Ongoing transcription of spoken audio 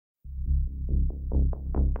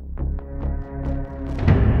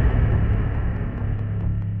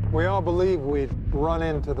We all believe we'd run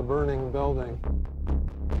into the burning building.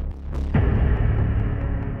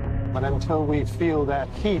 But until we feel that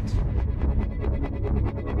heat,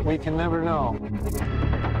 we can never know.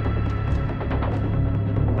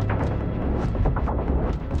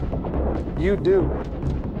 You do.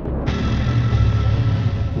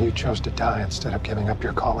 You chose to die instead of giving up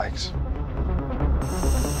your colleagues.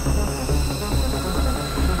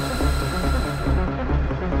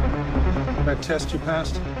 That test you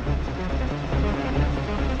passed?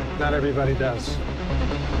 Not everybody does.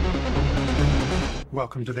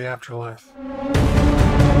 Welcome to the afterlife.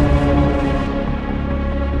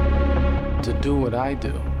 To do what I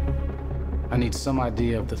do, I need some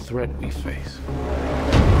idea of the threat we face.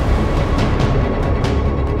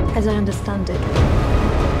 As I understand it,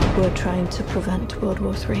 we're trying to prevent World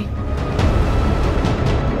War III.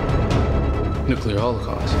 Nuclear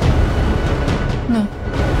holocaust. No.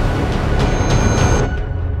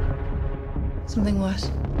 Something worse.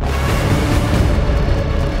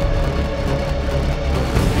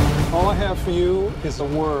 All I have for you is a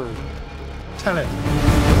word. Tenet.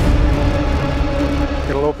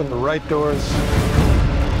 It'll open the right doors,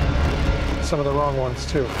 some of the wrong ones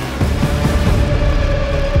too. You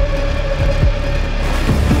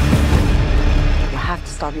have to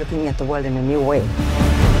start looking at the world in a new way.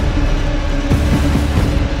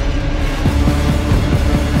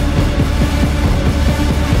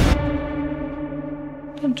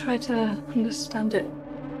 And try to understand it.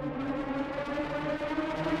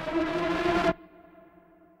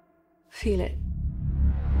 Feel it.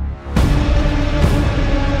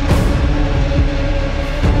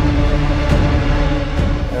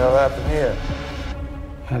 What'll happen here?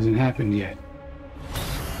 Hasn't happened yet.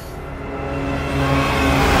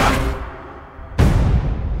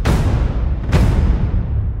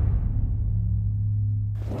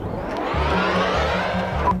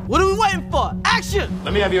 What are we waiting for? Action!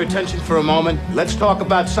 Let me have your attention for a moment. Let's talk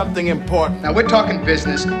about something important. Now, we're talking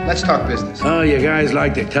business. Let's talk business. Oh, you guys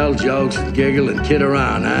like to tell jokes and giggle and kid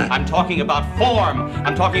around, huh? I'm talking about form.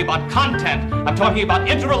 I'm talking about content. I'm talking about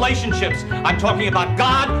interrelationships. I'm talking about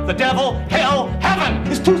God, the devil, hell, heaven.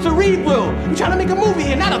 It's too cerebral. We're trying to make a movie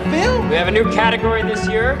here, not a film. We have a new category this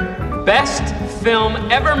year. Best film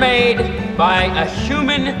ever made by a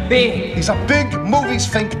human being. These are big movies.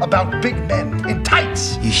 Think about big men in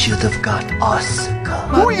tights. You should have got Oscar.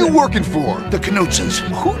 Who are you working for? The Knutsons.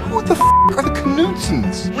 Who the are the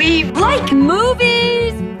Knutsons? We like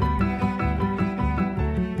movies!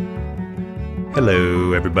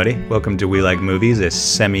 Hello, everybody. Welcome to We Like Movies, a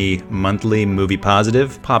semi-monthly movie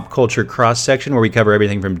positive pop culture cross-section where we cover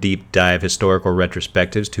everything from deep dive historical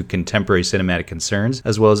retrospectives to contemporary cinematic concerns,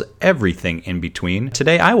 as well as everything in between.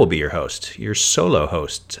 Today, I will be your host, your solo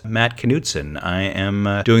host, Matt Knutson. I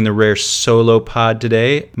am doing the rare solo pod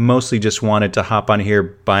today. Mostly just wanted to hop on here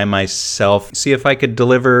by myself, see if I could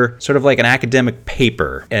deliver sort of like an academic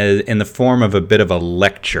paper in the form of a bit of a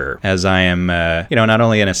lecture, as I am, not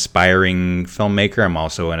only an aspiring filmmaker, I'm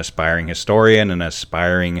also an aspiring historian, an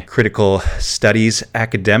aspiring critical studies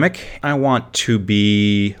academic. I want to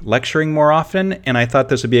be lecturing more often, and I thought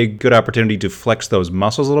this would be a good opportunity to flex those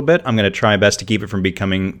muscles a little bit. I'm going to try my best to keep it from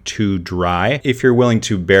becoming too dry. If you're willing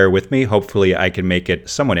to bear with me, hopefully I can make it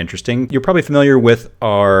somewhat interesting. You're probably familiar with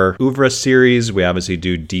our oeuvre series. We obviously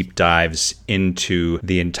do deep dives into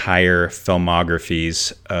the entire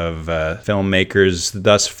filmographies of filmmakers.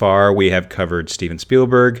 Thus far, we have covered Steven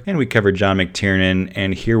Spielberg, and we covered John McTiernan,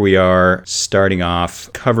 and here we are starting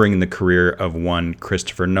off covering the career of one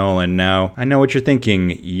Christopher Nolan. Now, I know what you're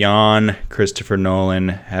thinking. Yawn, Christopher Nolan.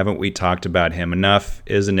 Haven't we talked about him enough?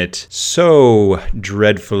 Isn't it so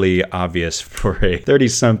dreadfully obvious for a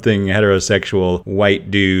 30-something heterosexual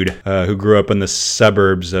white dude who grew up in the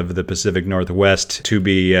suburbs of the Pacific Northwest to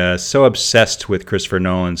be so obsessed with Christopher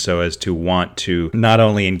Nolan so as to want to not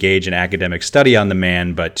only engage in academic study on the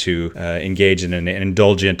man, but to engage in an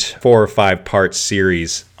indulgent 4 or 5 part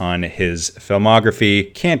series on his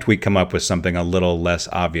filmography. Can't we come up with something a little less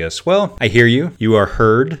obvious? Well, I hear you. You are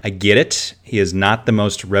heard. I get it. He is not the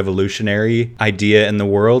most revolutionary idea in the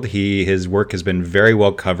world. His work has been very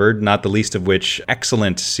well covered, not the least of which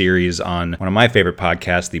excellent series on one of my favorite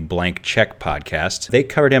podcasts, the Blank Check podcast. They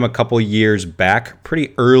covered him a couple years back,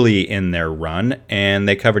 pretty early in their run, and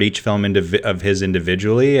they covered each film of his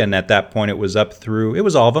individually, and at that point it was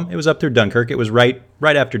all of them. It was up through Dunkirk. It was right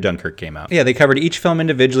right after Dunkirk came out. Yeah, they covered each film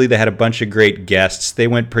individually. They had a bunch of great guests. They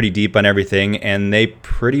went pretty deep on everything, and they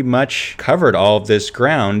pretty much covered all of this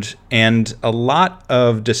ground, and a lot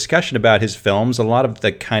of discussion about his films, a lot of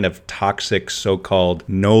the kind of toxic so-called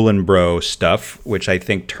Nolan bro stuff, which I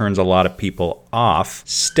think turns a lot of people off,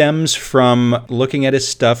 stems from looking at his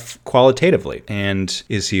stuff qualitatively. And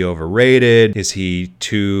is he overrated? Is he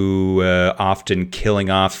too often killing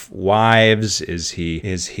off wives? Is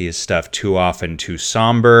his stuff too often too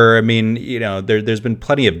somber? I mean, you know, there's been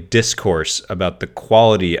plenty of discourse about the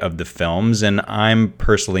quality of the films, and I'm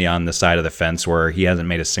personally on the side of the fence where he hasn't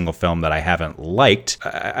made a single film that I haven't liked.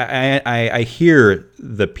 I hear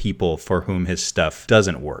the people for whom his stuff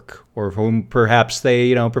doesn't work, or whom perhaps they,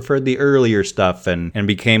 you know, preferred the earlier stuff and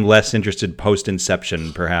became less interested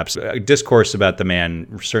post-Inception, perhaps. Discourse about the man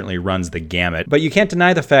certainly runs the gamut. But you can't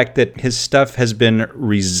deny the fact that his stuff has been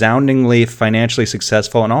resoundingly financially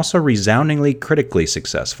successful and also resoundingly critically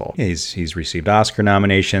successful. He's received Oscar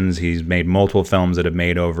nominations. He's made multiple films that have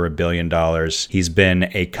made over $1 billion. He's been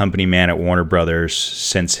a company man at Warner Brothers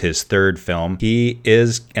since his third film. He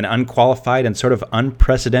is an unqualified and sort of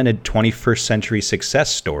unprecedented 21st century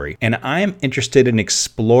success story. And I'm interested in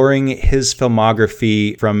exploring his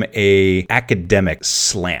filmography from a academic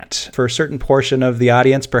slant. For a certain portion of the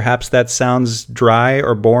audience, perhaps that sounds dry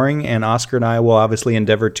or boring, and Oscar and I will obviously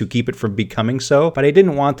endeavor to keep it from becoming so. But I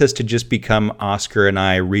didn't want this to just become Oscar and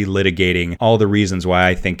I relitigating all the reasons why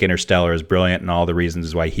I think Interstellar is brilliant and all the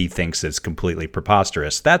reasons why he thinks it's completely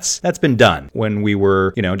preposterous. That's been done when we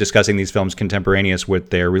were, you know, discussing these films contemporaneous with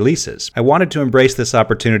their releases. I wanted to embrace this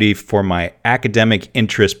opportunity for my academic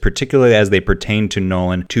interest, particularly as they pertain to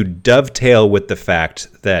Nolan, to dovetail with the fact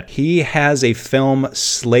that he has a film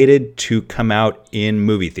slated to come out in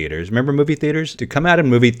movie theaters. Remember movie theaters? To come out in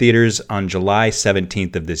movie theaters on July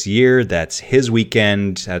 17th of this year. That's his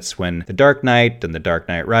weekend. That's when The Dark Knight and The Dark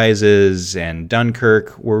Knight Rises and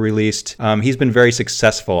Dunkirk were released. He's been very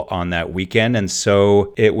successful on that weekend, and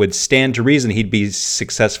so it would stand to reason he'd be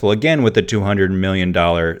successful again with the $200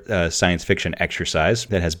 million science fiction exercise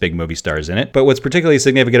that has big movie stars in it. But what's particularly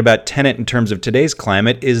significant about Tenet in terms of today's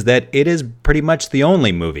climate is that it is pretty much the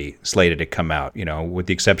only movie slated to come out, you know, with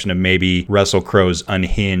the exception of maybe Russell Crowe's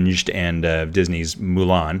Unhinged and Disney's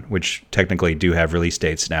Mulan, which technically do have release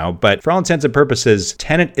dates now. But for all intents and purposes,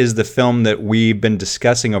 Tenet is the film that we've been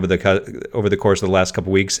discussing over the course of the last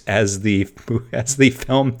couple weeks as the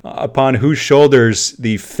film upon whose shoulders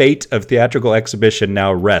the fate of theatrical exhibition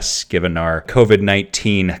now rests, given our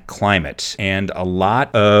COVID-19 climate. And a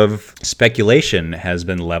lot of speculation has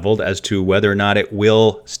been leveled as to whether or not it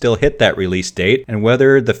will still hit that release date and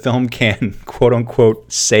whether the film can, quote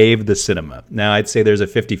unquote, save the cinema. Now, I'd say there's a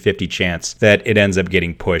 50-50 chance that it ends up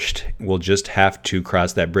getting pushed. We'll just have to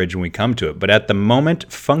cross that bridge when we come to it. But at the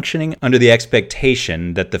moment, functioning under the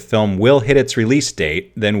expectation that the film will hit its release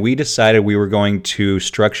date, then we decided we were going to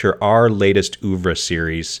structure our latest oeuvre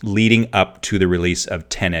series leading up to the release of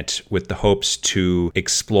Tenet with the hopes to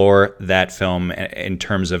explore that film in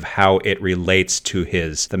terms of how it relates to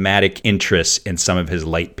his thematic interests in some of his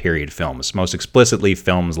late period films, most explicitly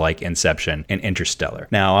films like Inception and Interstellar.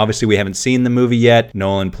 Now, obviously, we haven't seen the movie yet.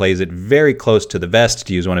 Nolan plays it very close to the vest,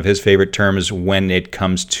 to use one of his favorite terms, when it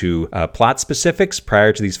comes to plot specifics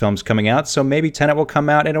prior to these films coming out. So maybe Tenet will come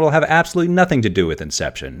out and it will have absolutely nothing to do with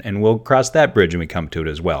Inception, and we'll cross that bridge when we come to it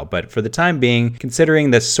as well. But for the time being,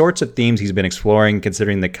 considering the sorts of themes he's been exploring,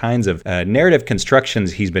 considering the kinds of narrative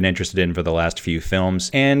constructions he's been interested in for the last few films,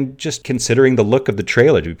 and just considering the look of the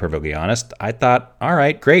trailer, to be perfectly honest, I thought, all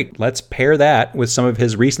right, great, let's pair that with some of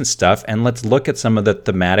his recent stuff and let's look at some of the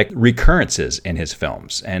thematic recurrences in his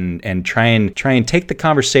films and try and take the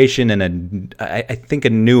conversation in I think a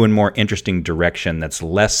new and more interesting direction that's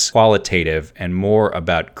less qualitative and more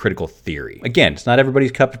about critical theory. Again, it's not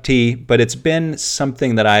everybody's cup of tea, but it's been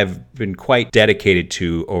something that I've been quite dedicated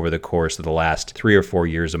to over the course of the last 3 or 4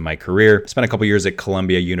 years of my career. I spent a couple years at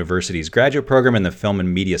Columbia University's graduate program in the Film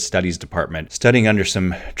and Media Studies department, studying under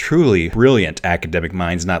some truly brilliant academic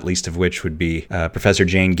minds, not least of which would be Professor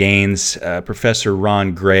Jane Gaines, Professor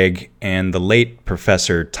Ron Gregg, and the late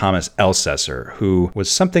Professor Thomas Elsesser, who was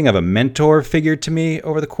something of a mentor figure to me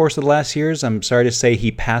over the course of the last years. I'm sorry to say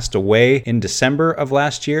he passed away in December of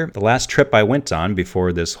last year. The last trip I went on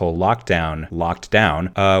before this whole lockdown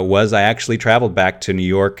was I actually traveled back to New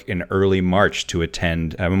York in early March to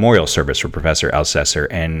attend a memorial service for Professor Elsesser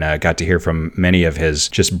and got to hear from many of his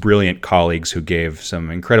just brilliant colleagues who gave some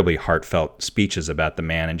incredibly heartfelt speeches about the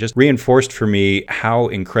man and just reinforced for me how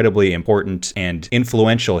incredibly important and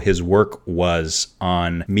influential his work was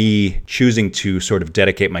on me choosing to sort of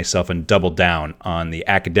dedicate myself and double down on the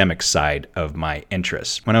academic side of my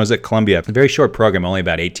interests. When I was at Columbia, a very short program, only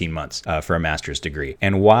about 18 months for a master's degree.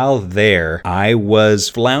 And while there, I was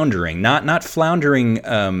floundering, not floundering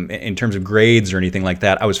in terms of grades or anything like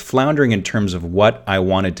that. I was floundering in terms of what I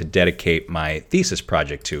wanted to dedicate my thesis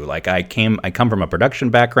project to. Like I come from a production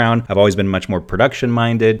background. I've always been much more production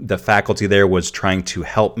minded. The faculty there was trying to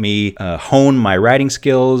help me hone my writing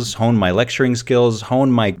skills, hone my lecturing skills,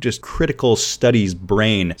 hone my just critical studies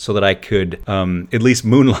brain so that I could at least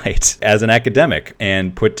moonlight as an academic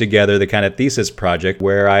and put together the kind of thesis project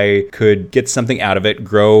where I could get something out of it,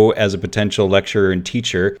 grow as a potential lecturer and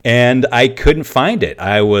teacher. And I couldn't find it.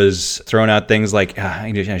 I was throwing out things like,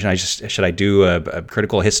 should I do a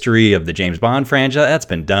critical history of the James Bond franchise? That's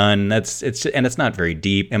been done. It's not very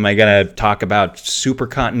deep. Am I gonna talk about super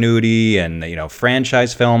continuity and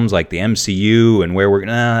franchise films like the MCU and where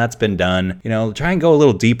that's been done. Try and go a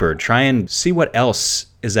little deeper. Try and see what else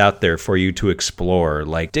is out there for you to explore.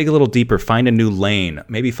 Like dig a little deeper, find a new lane,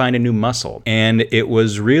 maybe find a new muscle. And it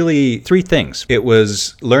was really three things. It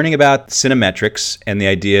was learning about cinemetrics and the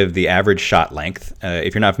idea of the average shot length.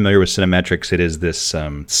 If you're not familiar with cinemetrics, it is this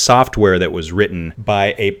software that was written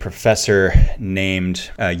by a professor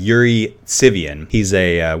named Yuri Tsivian. He's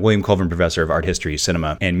a William Culver Professor of Art History,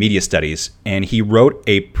 Cinema, and Media Studies. And he wrote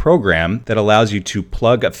a program that allows you to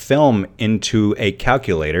plug a film into a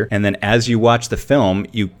calculator. And then as you watch the film,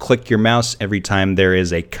 you click your mouse every time there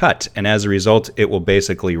is a cut, and as a result, it will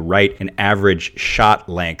basically write an average shot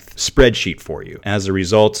length spreadsheet for you. As a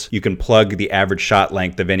result, you can plug the average shot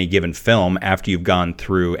length of any given film after you've gone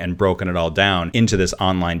through and broken it all down into this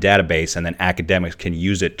online database, and then academics can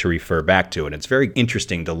use it to refer back to it. It's very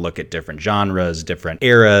interesting to look at different genres, different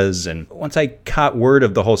eras, and once I caught word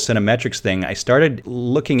of the whole cinemetrics thing, I started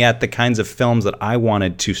looking at the kinds of films that I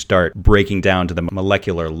wanted to start breaking down to the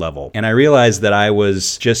molecular level. And I realized that I was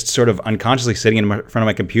just sort of unconsciously sitting in front of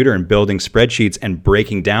my computer and building spreadsheets and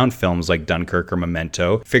breaking down films like Dunkirk or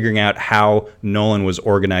Memento, figuring out how Nolan was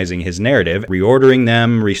organizing his narrative, reordering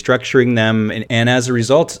them, restructuring them. And as a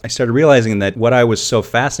result, I started realizing that what I was so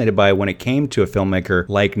fascinated by when it came to a filmmaker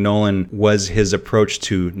like Nolan was his approach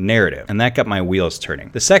to narrative. And that got my wheels turning.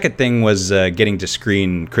 The second thing was getting to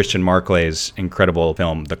screen Christian Marclay's incredible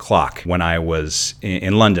film, The Clock, when I was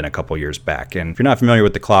in London a couple years back. And if you're not familiar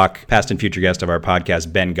with The Clock, past and future guest of our podcast,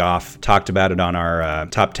 Ben Goff, talked about it on our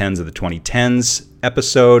top 10s of the 2010s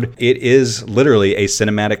episode. It is literally a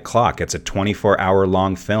cinematic clock. It's a 24-hour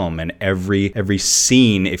long film, and every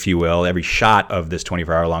scene, if you will, every shot of this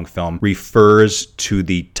 24-hour long film refers to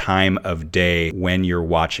the time of day when you're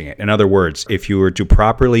watching it. In other words, if you were to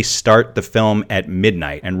properly start the film at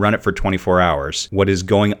midnight and run it for 24 hours, what is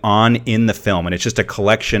going on in the film, and it's just a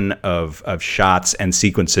collection of shots and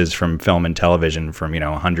sequences from film and television from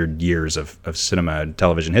 100 years of cinema and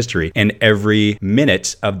television history, and every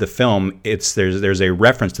minute of the film, there's a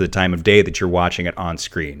reference to the time of day that you're watching it on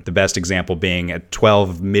screen. The best example being at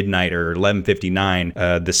 12 midnight or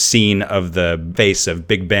 11:59, the scene of the face of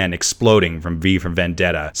Big Ben exploding from V for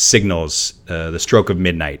Vendetta signals the stroke of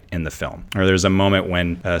midnight in the film. Or there's a moment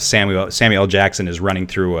when Samuel L. Jackson is running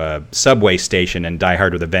through a subway station in Die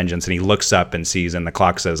Hard with a Vengeance, and he looks up and sees, and the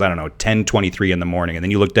clock says, 10:23 in the morning. And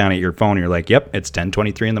then you look down at your phone and you're like, yep, it's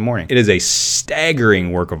 10:23 in the morning. It is a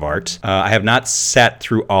staggering work of art. I have not sat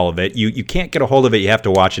through all of it. You can't get a hold of it. You have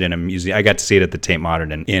to watch it in a museum. I got to see it at the Tate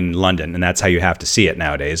Modern in London, and that's how you have to see it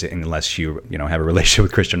nowadays, unless you have a relationship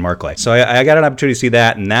with Christian Marclay. So I got an opportunity to see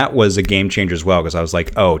that, and that was a game changer as well, because I was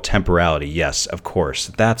like, oh, temporality, yes, of course.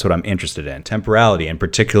 That's what I'm interested in. Temporality, and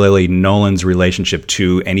particularly Nolan's relationship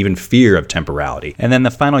to and even fear of temporality. And then the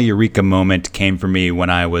final eureka moment came for me when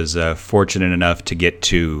I was fortunate enough to get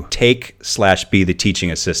to take/be the teaching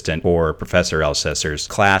assistant for Professor Elsesser's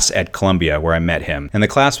class at Columbia, where I met him. And the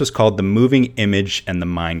class was called The Moving Image and the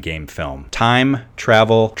Mind Game Film: Time,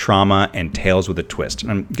 Travel, Trauma, and Tales with a Twist.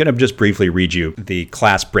 I'm going to just briefly read you the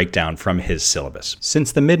class breakdown from his syllabus.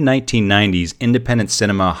 Since the mid-1990s, independent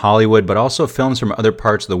cinema, Hollywood, but also films from other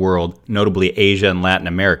parts of the world, notably Asia and Latin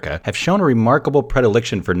America, have shown a remarkable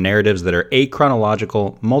predilection for narratives that are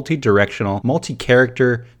achronological, multi-directional,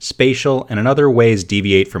 multi-character, spatial, and in other ways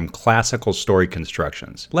deviate from classical story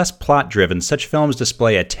constructions. Less plot-driven, such films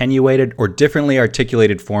display attenuated or differently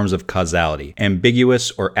articulated forms of causality,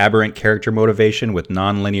 ambiguous or aberrant character motivation with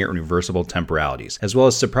nonlinear and reversible temporalities, as well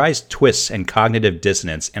as surprise twists and cognitive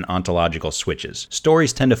dissonance and ontological switches.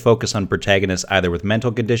 Stories tend to focus on protagonists either with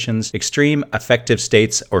mental conditions, extreme affective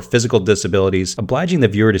states, or physical disabilities, obliging the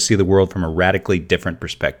viewer to see the world from a radically different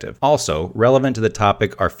perspective. Also, relevant to the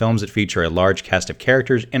topic are films that feature a large cast of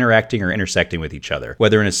characters interacting or intersecting with each other,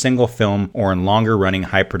 whether in a single film or in longer-running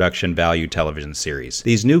high-production value television series.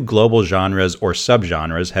 These new global genres or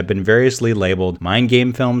subgenres have been variously labeled mind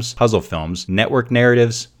game films, puzzle films, network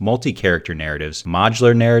narratives, multi-character narratives,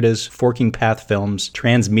 modular narratives, forking path films,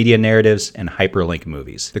 transmedia narratives, and hyperlink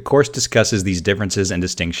movies. The course discusses these differences and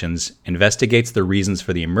distinctions, investigates the reasons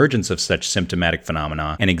for the emergence of such symptomatic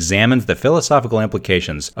phenomena, and examines the philosophical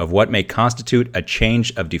implications of what may constitute a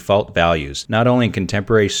change of default values, not only in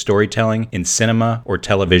contemporary storytelling, in cinema, or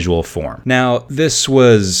televisual form. Now, this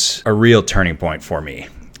was a real turning point for me.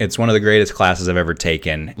 It's one of the greatest classes I've ever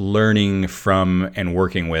taken. Learning from and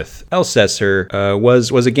working with Elsesser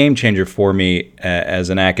was a game changer for me as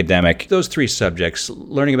an academic. Those three subjects,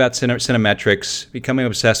 learning about cinemetrics, becoming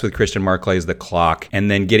obsessed with Christian Marclay's The Clock, and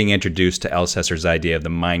then getting introduced to Elsesser's idea of the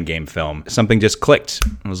mind game film, something just clicked.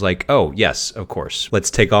 I was like, oh, yes, of course. Let's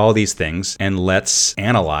take all these things and let's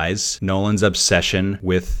analyze Nolan's obsession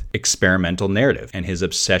with experimental narrative and his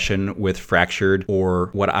obsession with fractured, or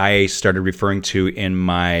what I started referring to in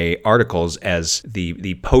my articles as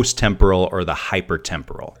the post-temporal or the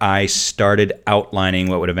hypertemporal. I started outlining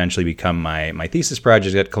what would eventually become my thesis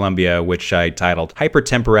project at Columbia, which I titled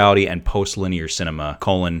Hypertemporality and Postlinear Cinema,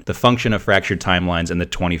 the function of fractured timelines in the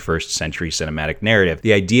 21st century cinematic narrative.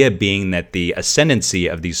 The idea being that the ascendancy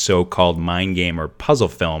of these so-called mind game or puzzle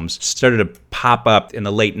films started to pop up in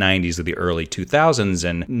the late 90s or the early 2000s,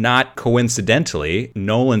 and not coincidentally,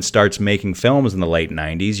 Nolan starts making films in the late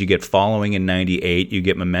 90s. You get Following in 98, you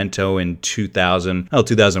get Memento in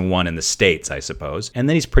 2001 in the States, I suppose. And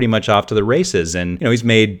then he's pretty much off to the races. And, he's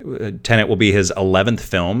made, Tenet will be his 11th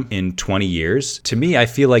film in 20 years. To me, I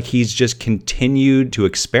feel like he's just continued to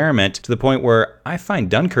experiment to the point where I find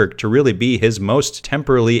Dunkirk to really be his most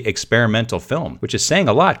temporally experimental film, which is saying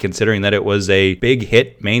a lot considering that it was a big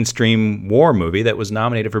hit mainstream war movie that was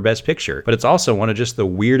nominated for Best Picture. But it's also one of just the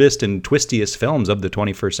weirdest and twistiest films of the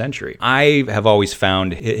 21st century. I have always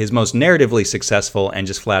found his most narratively successful and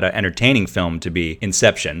just flat out entertaining film to be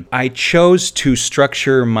Inception. I chose to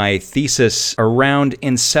structure my thesis around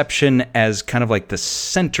Inception as kind of like the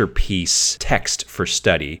centerpiece text for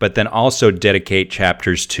study, but then also dedicate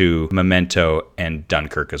chapters to Memento and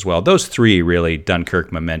Dunkirk as well. Those three really,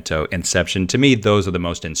 Dunkirk, Memento, Inception, to me, those are the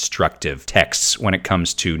most instructive texts when it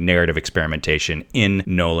comes to narrative experimentation in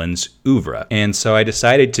Nolan's oeuvre. And so I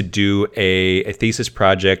decided to do a thesis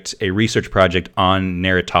project, a research project on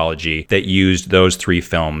narratology that used those three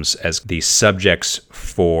films as the subjects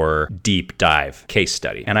for deep dive case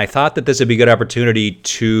study. And I thought that this would be a good opportunity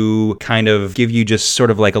to kind of give you just sort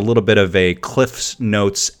of like a little bit of a Cliff's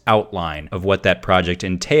Notes outline of what that project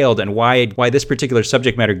entailed and why this particular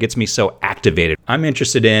subject matter gets me so activated. I'm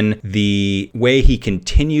interested in the way he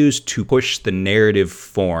continues to push the narrative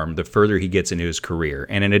form the further he gets into his career.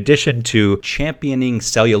 And in addition to championing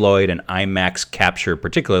celluloid and IMAX capture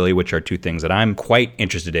particularly, which are two things that I'm quite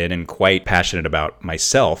interested in and quite passionate about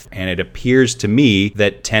myself, and it appears to me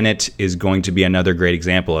that Tenet is going to be another great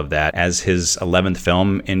example of that. As his 11th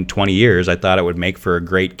film in 20 years, I thought it would make for a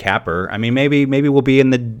great capper. I mean, maybe we'll be in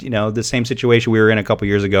the same situation we were in a couple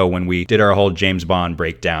years ago when we did our whole James Bond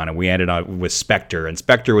breakdown and we ended up with Spectre, and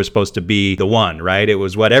Spectre was supposed to be the one, right? It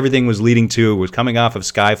was what everything was leading to. It was coming off of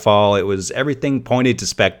Skyfall. It was everything pointed to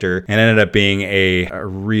Spectre, and ended up being a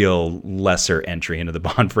real lesser entry into the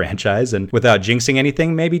Bond franchise. And without jinxing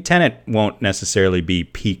anything, maybe Tenet won't necessarily be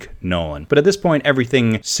peak Nolan. But at this point,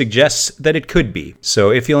 everything suggests that it could be.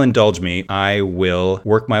 So if you'll indulge me, I will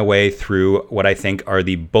work my way through what I think are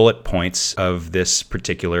the bullet points of this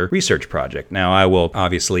particular research project. Now, I will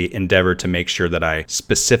obviously endeavor to make sure that I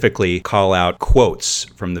specifically call out quotes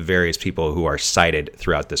from the various people who are cited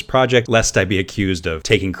throughout this project, lest I be accused of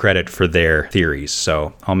taking credit for their theories.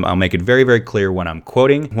 So I'll make it very, very clear when I'm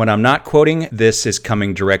quoting. When I'm not quoting, this is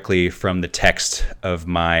coming directly from the text of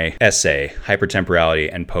my essay, Hypertemporality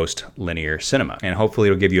and Post-Linear Cinema. And hopefully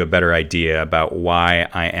it'll give you a better idea about why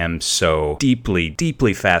I am so deeply,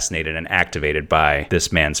 deeply fascinated and activated by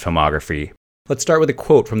this man's filmography. Let's start with a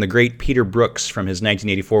quote from the great Peter Brooks from his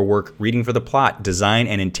 1984 work, Reading for the Plot, Design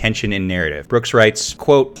and Intention in Narrative. Brooks writes,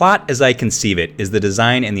 quote, "Plot, as I conceive it, is the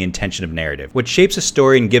design and the intention of narrative, what shapes a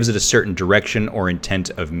story and gives it a certain direction or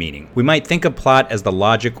intent of meaning. We might think of plot as the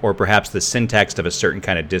logic or perhaps the syntax of a certain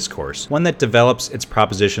kind of discourse, one that develops its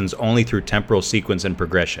propositions only through temporal sequence and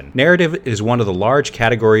progression. Narrative is one of the large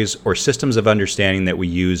categories or systems of understanding that we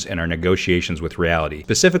use in our negotiations with reality,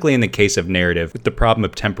 specifically in the case of narrative with the problem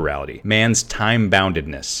of temporality, man's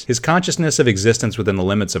time-boundedness, his consciousness of existence within the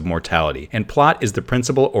limits of mortality, and plot is the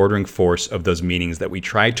principal ordering force of those meanings that we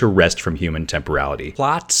try to wrest from human temporality.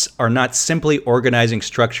 Plots are not simply organizing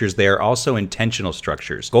structures, they are also intentional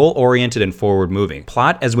structures, goal-oriented and forward-moving.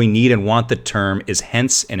 Plot, as we need and want the term, is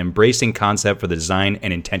hence an embracing concept for the design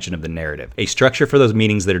and intention of the narrative, a structure for those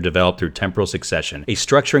meanings that are developed through temporal succession, a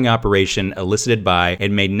structuring operation elicited by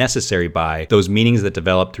and made necessary by those meanings that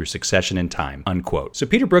develop through succession in time," unquote. So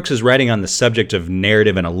Peter Brooks is writing on the subject of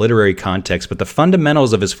narrative in a literary context, but the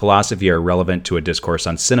fundamentals of his philosophy are relevant to a discourse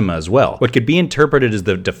on cinema as well. What could be interpreted as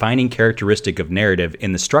the defining characteristic of narrative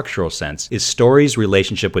in the structural sense is story's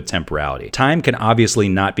relationship with temporality. Time can obviously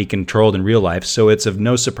not be controlled in real life, so it's of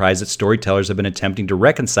no surprise that storytellers have been attempting to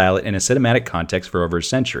reconcile it in a cinematic context for over a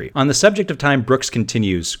century. On the subject of time, Brooks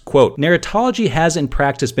continues, quote, "Narratology has in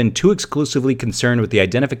practice been too exclusively concerned with the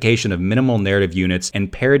identification of minimal narrative units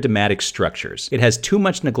and paradigmatic structures. It has too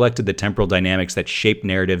much neglected the temporal dynamics that shape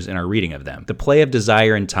narratives in our reading of them, the play of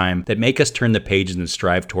desire and time that make us turn the pages and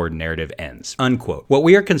strive toward narrative ends," unquote. What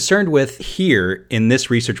we are concerned with here in this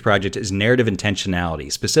research project is narrative intentionality,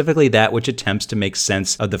 specifically that which attempts to make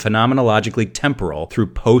sense of the phenomenologically temporal through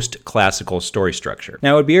post-classical story structure.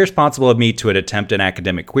 Now, it would be irresponsible of me to attempt an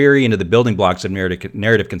academic query into the building blocks of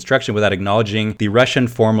narrative construction without acknowledging the Russian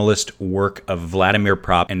formalist work of Vladimir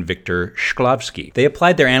Propp and Viktor Shklovsky. They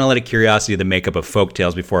applied their analytic curiosity to the makeup of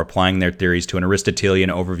folktales before applying their theories to an Aristotelian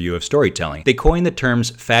overview of storytelling. They coined the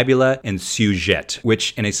terms fabula and sujet,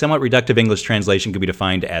 which in a somewhat reductive English translation could be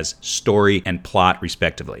defined as story and plot,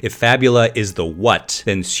 respectively. If fabula is the what,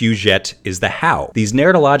 then sujet is the how. These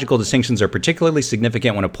narratological distinctions are particularly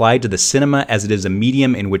significant when applied to the cinema, as it is a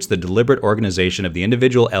medium in which the deliberate organization of the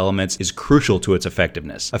individual elements is crucial to its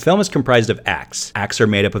effectiveness. A film is comprised of acts. Acts are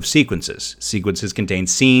made up of sequences. Sequences contain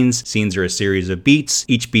scenes. Scenes are a series of beats.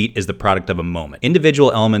 Each beat is the product of a moment.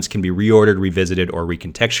 Individual elements can be reordered, revisited, or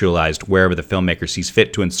recontextualized wherever the filmmaker sees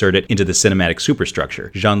fit to insert it into the cinematic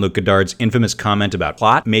superstructure. Jean-Luc Godard's infamous comment about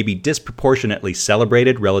plot may be disproportionately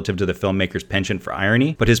celebrated relative to the filmmaker's penchant for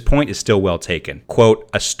irony, but his point is still well taken. Quote,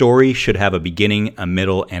 "A story should have a beginning, a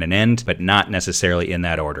middle, and an end, but not necessarily in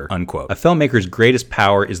that order," unquote. A filmmaker's greatest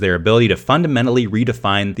power is their ability to fundamentally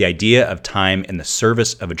redefine the idea of time in the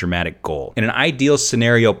service of a dramatic goal. In an ideal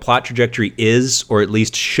scenario, plot trajectory is, or at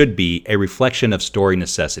least should be, a reflection of story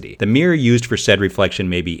necessity. The mirror used for said reflection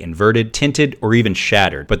may be inverted, tinted, or even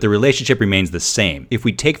shattered, but the relationship remains the same. If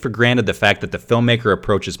we take for granted the fact that the filmmaker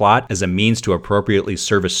approaches plot as a means to appropriately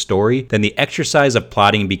serve a story, then the exercise of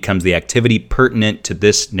plotting becomes the activity pertinent to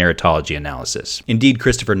this narratology analysis. Indeed,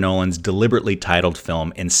 Christopher Nolan's deliberately titled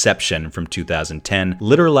film Inception from 2010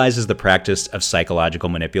 literalizes the practice of psychological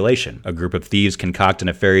manipulation. A group of thieves concoct a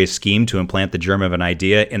nefarious scheme to implant the germ of an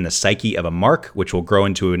idea in the psyche of a mark, which will grow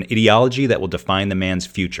into an ideology that will define the man's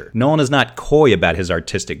future. Nolan is not coy about his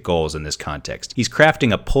artistic goals in this context. He's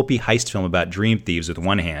crafting a pulpy heist film about dream thieves with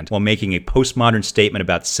one hand, while making a postmodern statement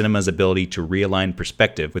about cinema's ability to realign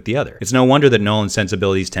perspective with the other. It's no wonder that Nolan's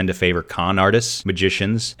sensibilities tend to favor con artists,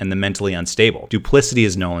 magicians, and the mentally unstable. Duplicity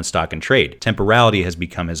is Nolan's stock and trade. Temporality has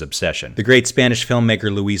become his obsession. The great Spanish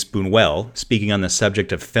filmmaker Luis Buñuel, speaking on the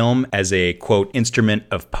subject of film as a, quote, instrument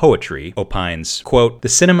of poetry, opines, quote, "The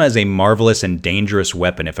cinema is a marvelous and dangerous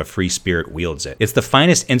weapon if a free spirit wields it. It's the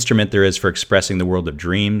finest instrument there is for expressing the world of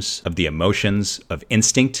dreams, of the emotions, of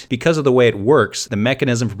instinct. Because of the way it works, the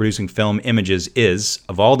mechanism for producing film images is,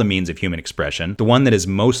 of all the means of human expression, the one that is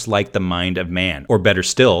most like the mind of man, or better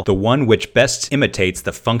still, the one which best imitates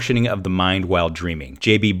the functioning of the mind while dreaming.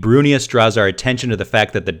 J.B. Brunius draws our attention to the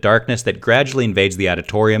fact that the darkness that gradually invades the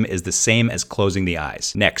auditorium is the same as closing the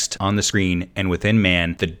eyes. Next, on the screen and within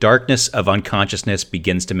man, the darkness of unconsciousness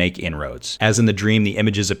begins to make inroads. As in the dream, the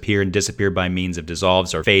images appear and disappear by means of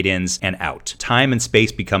dissolves or fade-ins and out. Time and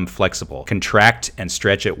space become flexible, contract and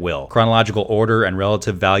stretch at will. Chronological order and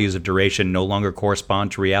relative values of duration no longer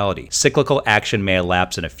correspond to reality. Cyclical action may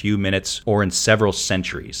elapse in a few minutes or in several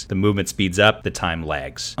centuries. The movement speeds up, the time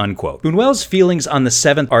lags," unquote. Buñuel's feelings on the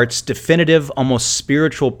seventh art's definitive, almost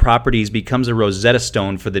spiritual properties becomes a Rosetta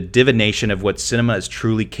Stone for the divination of what cinema is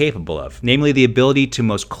truly capable of, namely the ability to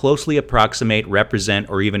most closely approximate, represent,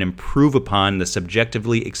 or even improve upon the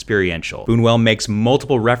subjectively experiential. Buñuel makes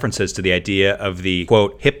multiple references references to the idea of the,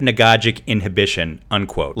 quote, hypnagogic inhibition,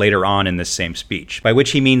 unquote, later on in this same speech, by which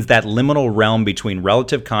he means that liminal realm between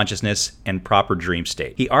relative consciousness and proper dream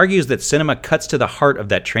state. He argues that cinema cuts to the heart of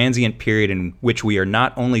that transient period in which we are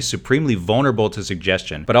not only supremely vulnerable to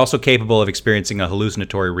suggestion, but also capable of experiencing a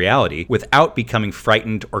hallucinatory reality without becoming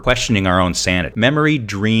frightened or questioning our own sanity. Memory,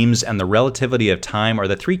 dreams, and the relativity of time are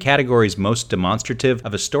the three categories most demonstrative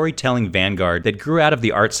of a storytelling vanguard that grew out of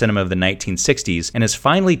the art cinema of the 1960s and has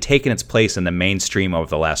finally taken its place in the mainstream over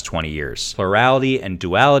the last 20 years. Plurality and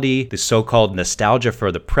duality, the so-called nostalgia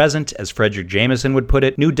for the present, as Fredric Jameson would put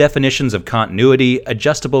it, new definitions of continuity,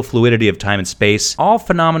 adjustable fluidity of time and space, all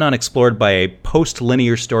phenomenon explored by a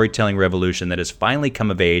post-linear storytelling revolution that has finally come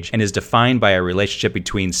of age and is defined by a relationship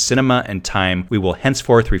between cinema and time we will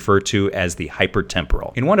henceforth refer to as the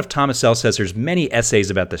hypertemporal. In one of Thomas Elsesser's many essays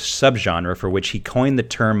about the subgenre for which he coined the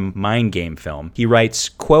term mind game film, he writes,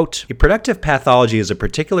 quote, "A productive pathology is a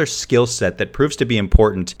particular skill set that proves to be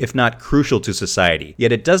important, if not crucial to society,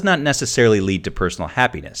 yet it does not necessarily lead to personal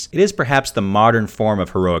happiness. It is perhaps the modern form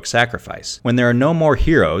of heroic sacrifice. When there are no more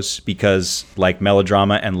heroes, because, like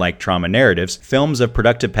melodrama and like trauma narratives, films of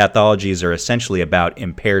productive pathologies are essentially about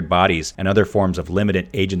impaired bodies and other forms of limited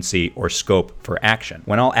agency or scope for action.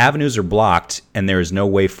 When all avenues are blocked and there is no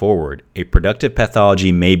way forward, a productive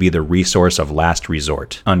pathology may be the resource of last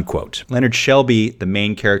resort," unquote. Leonard Shelby, the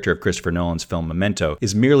main character of Christopher Nolan's film Memento,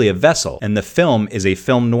 is merely a vessel, and the film is a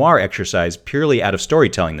film noir exercise purely out of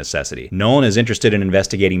storytelling necessity. Nolan is interested in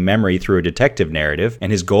investigating memory through a detective narrative,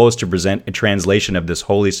 and his goal is to present a translation of this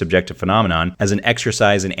wholly subjective phenomenon as an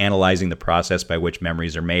exercise in analyzing the process by which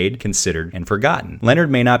memories are made, considered, and forgotten.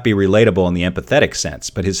 Leonard may not be relatable in the empathetic sense,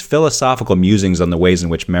 but his philosophical musings on the ways in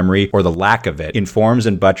which memory, or the lack of it, informs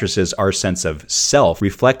and buttresses our sense of self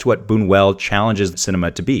reflect what Buñuel challenges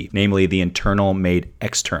cinema to be, namely the internal made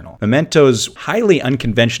external. Memento's highly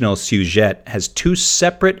unconventional sujet has two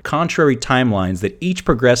separate, contrary timelines that each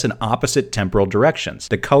progress in opposite temporal directions.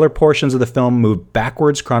 The color portions of the film move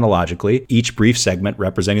backwards chronologically, each brief segment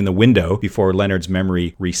representing the window before Leonard's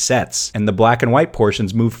memory resets, and the black and white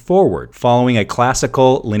portions move forward, following a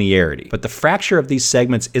classical linearity. But the fracture of these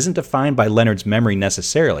segments isn't defined by Leonard's memory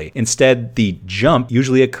necessarily. Instead, the jump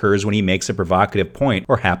usually occurs when he makes a provocative point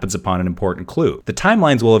or happens upon an important clue. The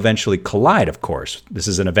timelines will eventually collide, of course. This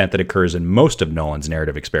is an event that occurs in most of Nolan's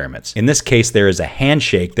narrative experiments. In this case, there is a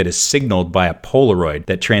handshake that is signaled by a Polaroid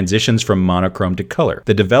that transitions from monochrome to color.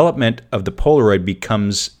 The development of the Polaroid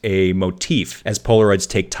becomes a motif as Polaroids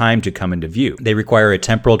take time to come into view. They require a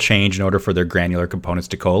temporal change in order for their granular components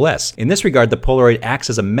to coalesce. In this regard, the Polaroid acts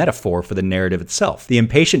as a metaphor for the narrative itself. The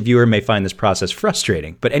impatient viewer may find this process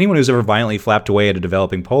frustrating, but anyone who's ever violently flapped away at a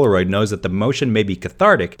developing Polaroid knows that the motion may be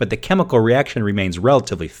cathartic, but the chemical reaction remains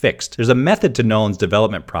relatively fixed. There's a method to Nolan's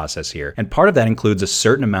development process here, and part of that includes a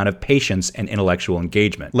certain amount of patience and intellectual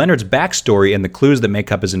engagement. Leonard's backstory and the clues that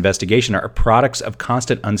make up his investigation are products of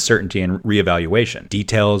constant uncertainty and reevaluation.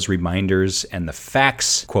 Details, reminders, and the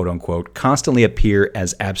facts, quote unquote, constantly appear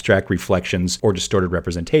as abstract reflections or distorted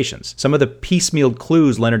representations. Some of the piecemealed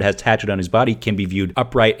clues Leonard has tattooed on his body can be viewed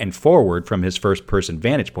upright and forward from his first-person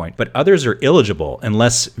vantage point, but others are illegible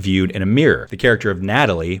unless viewed in a mirror. The character of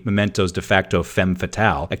Natalie, Memento's de facto femme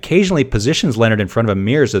fatale, occasionally positions Leonard in front of a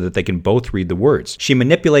mirror so that they can both read the words. She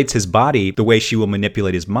manipulates his body the way she will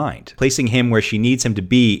manipulate his mind, placing him where she needs him to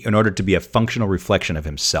be in order to be a functional reflection of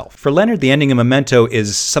himself. For Leonard, the ending of Memento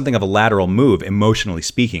is something of a lateral move, emotionally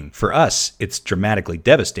speaking. For us, it's dramatically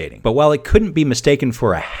devastating. But while it couldn't be mistaken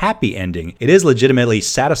for a happy ending, it is legitimately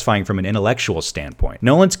satisfying from an intellectual standpoint.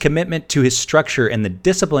 Nolan's commitment to his structure and the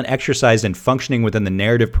discipline exercised in functioning within the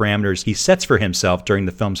narrative parameters he sets for himself during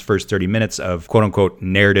the film's first 30 minutes of quote-unquote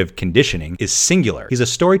narrative conditioning is singular. He's a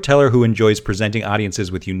storyteller who enjoys presenting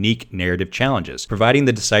audiences with unique narrative challenges, providing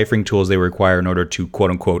the deciphering tools they require in order to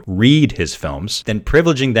quote-unquote read his films, then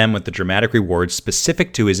privileging them with the dramatic rewards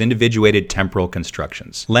specific to his individuated temporal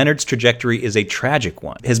constructions. Leonard's trajectory is a tragic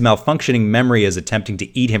one. His malfunctioning memory is attempting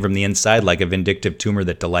to eat him from the inside like a vindictive tumor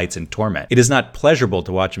that delights in torment. It is not pleasurable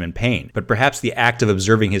to watch him in pain, but perhaps the act of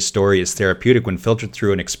observing his story is therapeutic when filtered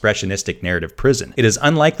through an expressionistic narrative prism. It is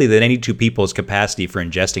unlikely that any two people's capacity for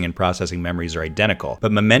ingesting and processing memories are identical,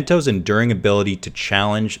 but Memento's enduring ability to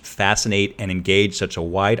challenge, fascinate, and engage such a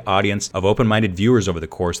wide audience of open-minded viewers over the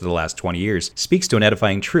course of the last 20 years speaks to an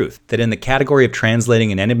edifying truth, that in the category of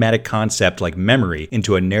translating an enigmatic concept like memory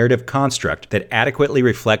into a narrative construct that adequately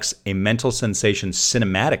reflects a mental sensation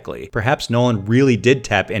cinematically, perhaps Nolan really did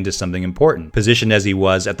tap into something important, positioned as he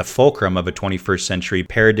was at the fulcrum of a 21st century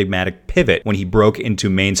paradigmatic pivot when he broke into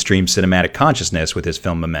mainstream cinematic consciousness with his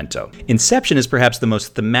film Memento. Inception is perhaps the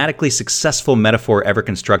most thematically successful metaphor ever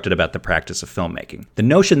constructed about the practice process of filmmaking. The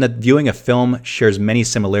notion that viewing a film shares many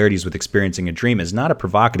similarities with experiencing a dream is not a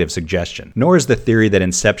provocative suggestion, nor is the theory that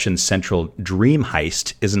Inception's central dream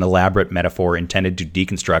heist is an elaborate metaphor intended to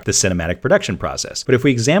deconstruct the cinematic production process. But if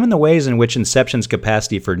we examine the ways in which Inception's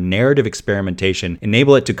capacity for narrative experimentation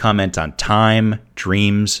enable it to comment on time,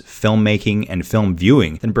 dreams, filmmaking, and film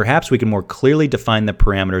viewing, then perhaps we can more clearly define the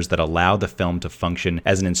parameters that allow the film to function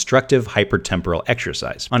as an instructive hypertemporal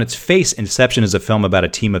exercise. On its face, Inception is a film about a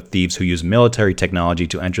team of thieves who use military technology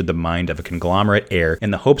to enter the mind of a conglomerate heir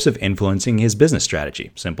in the hopes of influencing his business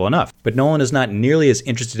strategy. Simple enough. But Nolan is not nearly as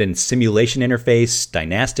interested in simulation interface,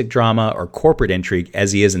 dynastic drama, or corporate intrigue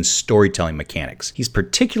as he is in storytelling mechanics. He's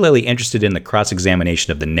particularly interested in the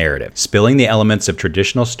cross-examination of the narrative, spilling the elements of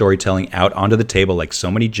traditional storytelling out onto the table like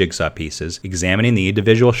so many jigsaw pieces, examining the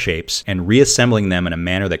individual shapes, and reassembling them in a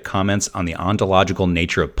manner that comments on the ontological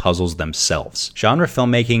nature of puzzles themselves. Genre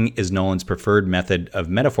filmmaking is Nolan's preferred method of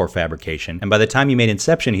metaphor fabrication, and by the time he made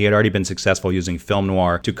Inception, he had already been successful using film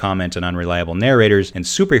noir to comment on unreliable narrators and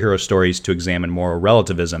superhero stories to examine moral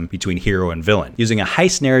relativism between hero and villain. Using a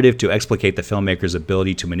heist narrative to explicate the filmmaker's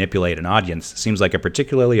ability to manipulate an audience seems like a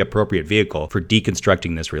particularly appropriate vehicle for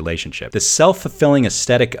deconstructing this relationship. The self-fulfilling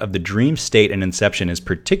aesthetic of the dream state in Inception is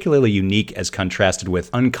particularly unique as contrasted with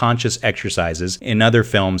unconscious exercises in other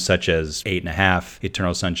films such as 8.5,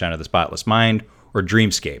 Eternal Sunshine of the Spotless Mind, or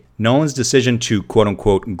Dreamscape. Nolan's decision to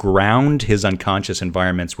quote-unquote ground his unconscious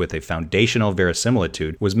environments with a foundational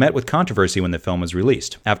verisimilitude was met with controversy when the film was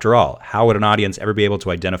released. After all, how would an audience ever be able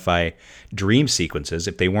to identify dream sequences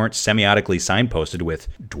if they weren't semiotically signposted with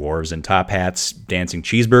dwarves in top hats, dancing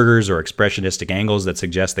cheeseburgers, or expressionistic angles that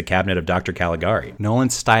suggest the cabinet of Dr. Caligari?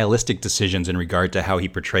 Nolan's stylistic decisions in regard to how he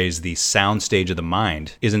portrays the soundstage of the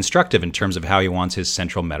mind is instructive in terms of how he wants his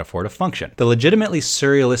central metaphor to function. The legitimately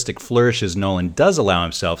surrealistic flourishes Nolan does allow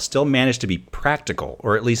himself still manage to be practical,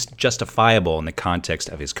 or at least justifiable in the context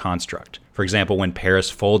of his construct. For example, when Paris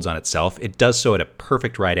folds on itself, it does so at a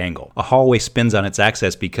perfect right angle. A hallway spins on its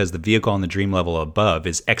axis because the vehicle on the dream level above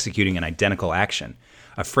is executing an identical action.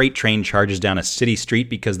 A freight train charges down a city street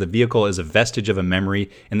because the vehicle is a vestige of a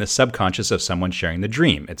memory in the subconscious of someone sharing the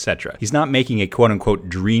dream, etc. He's not making a quote-unquote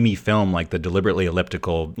dreamy film like the deliberately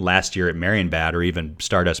elliptical Last Year at Marienbad or even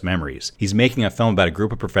Stardust Memories. He's making a film about a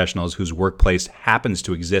group of professionals whose workplace happens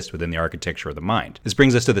to exist within the architecture of the mind. This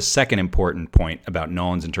brings us to the second important point about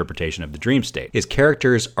Nolan's interpretation of the dream state. His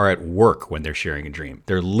characters are at work when they're sharing a dream.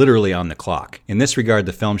 They're literally on the clock. In this regard,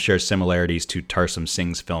 the film shares similarities to Tarsem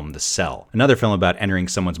Singh's film The Cell, another film about entering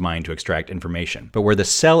someone's mind to extract information, but where The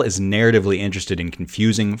Cell is narratively interested in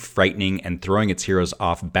confusing, frightening, and throwing its heroes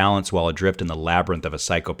off balance while adrift in the labyrinth of a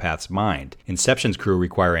psychopath's mind, Inception's crew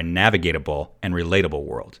require a navigatable and relatable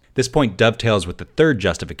world. This point dovetails with the third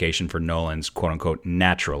justification for Nolan's quote-unquote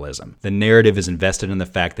naturalism. The narrative is invested in the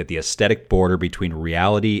fact that the aesthetic border between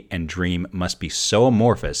reality and dream must be so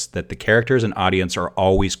amorphous that the characters and audience are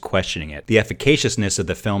always questioning it. The efficaciousness of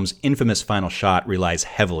the film's infamous final shot relies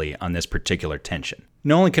heavily on this particular tension.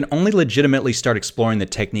 Nolan can only legitimately start exploring the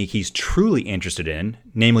technique he's truly interested in,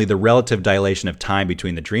 namely the relative dilation of time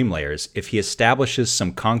between the dream layers, if he establishes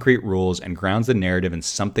some concrete rules and grounds the narrative in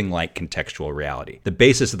something like contextual reality. The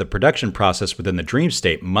basis of the production process within the dream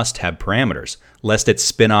state must have parameters, lest it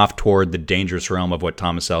spin off toward the dangerous realm of what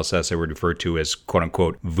Thomas Alcesta would refer to as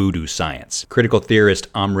quote-unquote voodoo science. Critical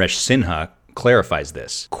theorist Amresh Sinha clarifies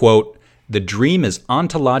this. Quote, "The dream is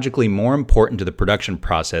ontologically more important to the production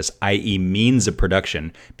process, i.e. means of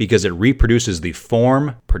production, because it reproduces the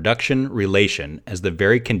form-production relation as the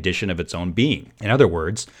very condition of its own being. In other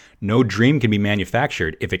words, no dream can be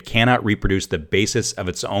manufactured if it cannot reproduce the basis of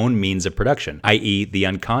its own means of production, i.e. the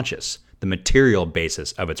unconscious, the material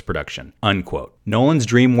basis of its production." Unquote. Nolan's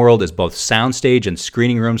dream world is both soundstage and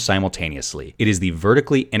screening room simultaneously. It is the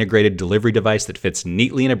vertically integrated delivery device that fits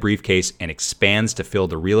neatly in a briefcase and expands to fill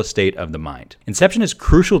the real estate of the mind. Inception is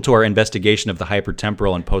crucial to our investigation of the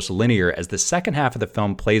hypertemporal and postlinear as the second half of the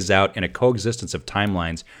film plays out in a coexistence of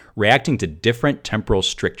timelines reacting to different temporal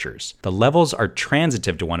strictures. The levels are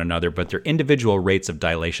transitive to one another, but their individual rates of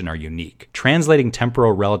dilation are unique. Translating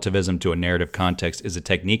temporal relativism to a narrative context is a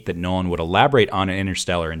technique that Nolan would elaborate on in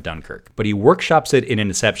Interstellar and Dunkirk, but he workshops it in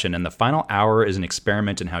Inception, and the final hour is an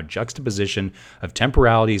experiment in how juxtaposition of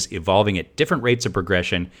temporalities evolving at different rates of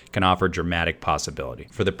progression can offer dramatic possibility.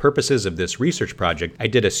 For the purposes of this research project, I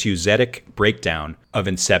did a Suzette breakdown of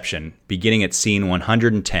Inception, beginning at scene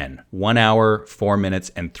 110, 1 hour, 4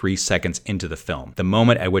 minutes, and 3 seconds into the film, the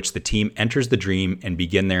moment at which the team enters the dream and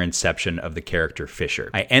begin their inception of the character Fisher.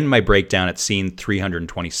 I end my breakdown at scene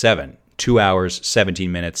 327, 2 hours,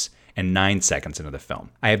 17 minutes, and and 9 seconds into the film.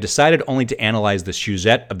 I have decided only to analyze the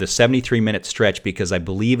sujet of the 73-minute stretch because I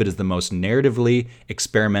believe it is the most narratively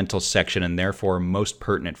experimental section and therefore most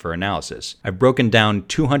pertinent for analysis. I've broken down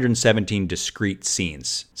 217 discrete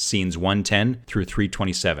scenes, scenes 110 through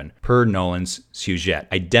 327, per Nolan's sujet,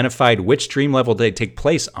 identified which dream level they take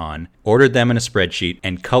place on, ordered them in a spreadsheet,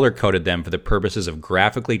 and color-coded them for the purposes of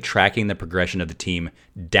graphically tracking the progression of the team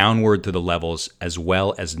downward through the levels as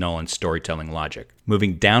well as Nolan's storytelling logic.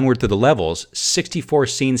 Moving downward through the levels, 64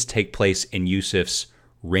 scenes take place in Yusuf's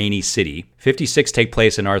Rainy City, 56 take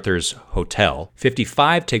place in Arthur's hotel,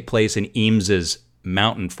 55 take place in Eames's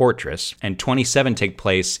Mountain Fortress, and 27 take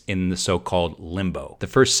place in the so-called Limbo, the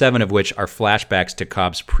first 7 of which are flashbacks to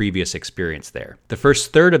Cobb's previous experience there. The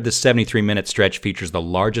first third of the 73-minute stretch features the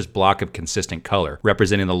largest block of consistent color,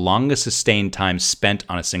 representing the longest sustained time spent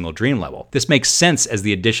on a single dream level. This makes sense as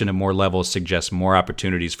the addition of more levels suggests more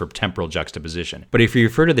opportunities for temporal juxtaposition. But if you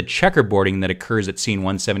refer to the checkerboarding that occurs at scene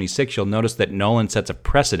 176, you'll notice that Nolan sets a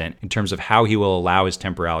precedent in terms of how he will allow his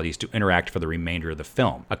temporalities to interact for the remainder of the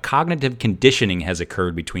film. A cognitive conditioning has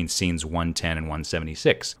occurred between scenes 110 and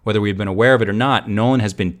 176. Whether we've been aware of it or not, Nolan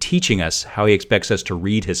has been teaching us how he expects us to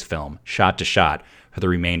read his film, shot to shot, for the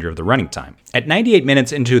remainder of the running time. At 98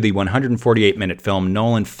 minutes into the 148-minute film,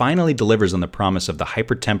 Nolan finally delivers on the promise of the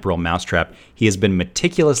hypertemporal mousetrap he has been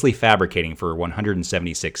meticulously fabricating for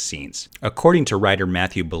 176 scenes. According to writer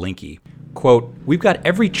Matthew Belinkie, quote, "We've got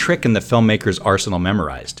every trick in the filmmaker's arsenal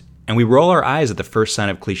memorized, and we roll our eyes at the first sign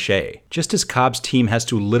of cliché. Just as Cobb's team has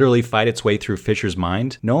to literally fight its way through Fisher's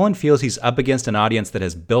mind, Nolan feels he's up against an audience that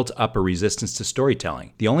has built up a resistance to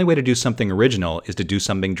storytelling. The only way to do something original is to do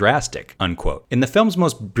something drastic," unquote. In the film's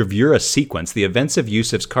most bravura sequence, the events of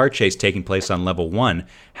Yusuf's car chase taking place on level 1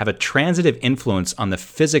 have a transitive influence on the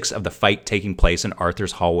physics of the fight taking place in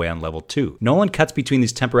Arthur's hallway on level 2. Nolan cuts between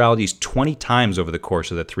these temporalities 20 times over the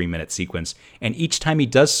course of the 3-minute sequence, and each time he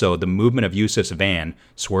does so, the movement of Yusuf's van,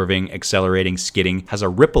 swerving, accelerating, skidding, has a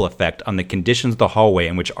ripple effect on the conditions of the hallway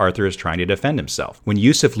in which Arthur is trying to defend himself. When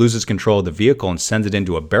Yusuf loses control of the vehicle and sends it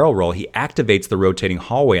into a barrel roll, he activates the rotating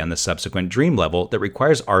hallway on the subsequent dream level that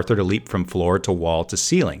requires Arthur to leap from floor to wall to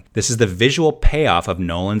ceiling. This is the visual payoff of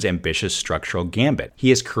Nolan's ambitious structural gambit. He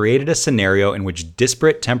has created a scenario in which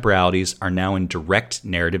disparate temporalities are now in direct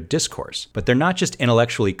narrative discourse. But they're not just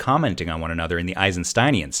intellectually commenting on one another in the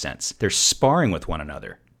Eisensteinian sense. They're sparring with one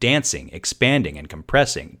another, dancing, expanding and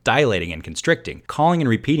compressing, dilating and constricting, calling and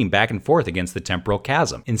repeating back and forth against the temporal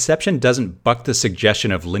chasm. Inception doesn't buck the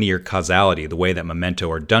suggestion of linear causality the way that Memento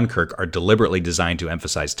or Dunkirk are deliberately designed to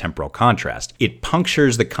emphasize temporal contrast. It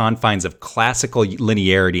punctures the confines of classical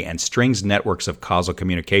linearity and strings networks of causal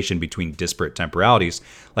communication between disparate temporalities,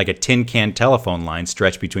 like a tin can telephone line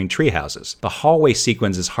stretched between treehouses. The hallway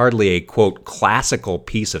sequence is hardly a, quote, classical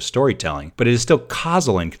piece of storytelling, but it is still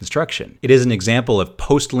causal in construction. It is an example of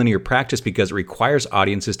post-linear practice because it requires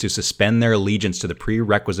audiences to suspend their allegiance to the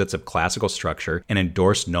prerequisites of classical structure and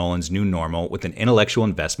endorse Nolan's new normal with an intellectual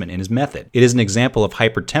investment in his method. It is an example of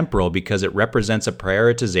hypertemporal because it represents a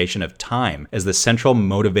prioritization of time as the central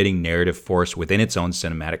motivating narrative force within its own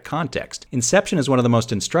cinematic context. Inception is one of the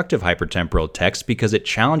most instructive hypertemporal texts because it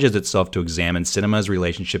challenges itself to examine cinema's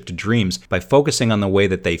relationship to dreams by focusing on the way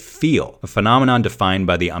that they feel, a phenomenon defined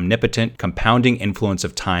by the omnipotent, compounding influence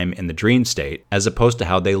of time in the dream state, as opposed to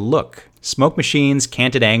how they look. Smoke machines,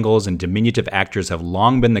 canted angles, and diminutive actors have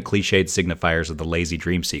long been the cliched signifiers of the lazy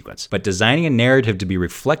dream sequence. But designing a narrative to be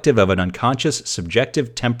reflective of an unconscious,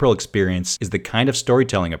 subjective temporal experience is the kind of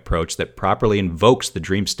storytelling approach that properly invokes the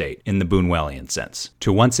dream state in the Buñuelian sense.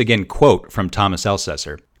 To once again quote from Thomas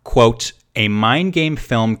Elsesser, quote, "A mind game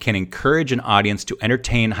film can encourage an audience to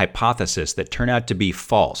entertain hypotheses that turn out to be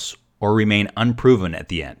false or remain unproven at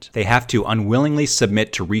the end. They have to unwillingly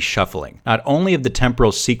submit to reshuffling, not only of the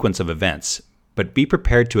temporal sequence of events, but be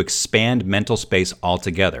prepared to expand mental space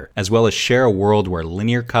altogether, as well as share a world where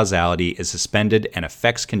linear causality is suspended and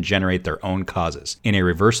effects can generate their own causes, in a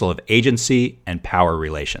reversal of agency and power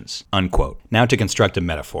relations." Unquote. Now to construct a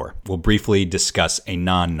metaphor. We'll briefly discuss a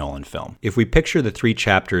non-Nolan film. If we picture the 3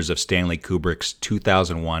 chapters of Stanley Kubrick's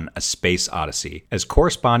 2001 A Space Odyssey as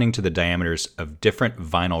corresponding to the diameters of different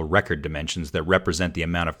vinyl record dimensions that represent the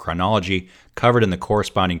amount of chronology covered in the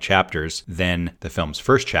corresponding chapters, then the film's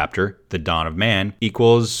first chapter, The Dawn of Man,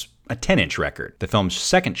 equals a 10-inch record. The film's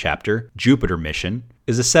second chapter, Jupiter Mission,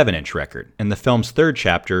 is a 7-inch record. And the film's third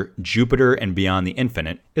chapter, Jupiter and Beyond the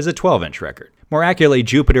Infinite, is a 12-inch record. More accurately,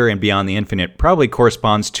 Jupiter and Beyond the Infinite probably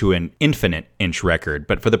corresponds to an infinite-inch record,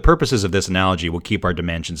 but for the purposes of this analogy, we'll keep our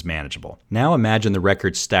dimensions manageable. Now imagine the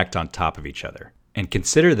records stacked on top of each other. And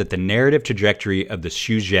consider that the narrative trajectory of the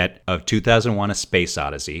sujet of 2001: A Space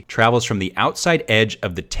Odyssey travels from the outside edge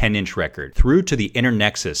of the 10-inch record through to the inner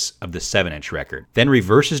nexus of the 7-inch record, then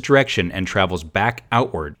reverses direction and travels back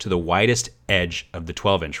outward to the widest edge of the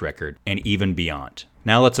 12-inch record, and even beyond.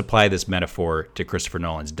 Now let's apply this metaphor to Christopher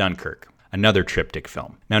Nolan's Dunkirk, another triptych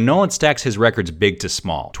film. Now Nolan stacks his records big to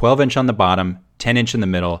small, 12-inch on the bottom, 10-inch in the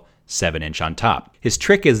middle, 7-inch on top. His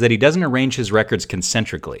trick is that he doesn't arrange his records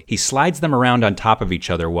concentrically. He slides them around on top of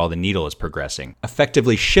each other while the needle is progressing,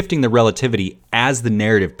 effectively shifting the relativity as the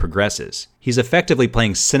narrative progresses. He's effectively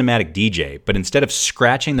playing cinematic DJ, but instead of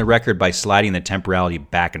scratching the record by sliding the temporality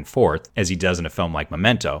back and forth, as he does in a film like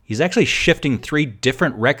Memento, he's actually shifting 3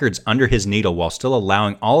 different records under his needle while still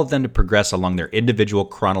allowing all of them to progress along their individual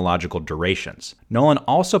chronological durations. Nolan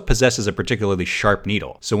also possesses a particularly sharp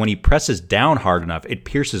needle, so when he presses down hard enough, it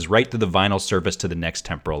pierces right through the vinyl surface to the next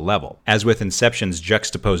temporal level. As with Inception's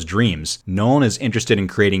juxtaposed dreams, Nolan is interested in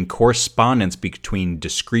creating correspondence between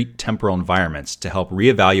discrete temporal environments to help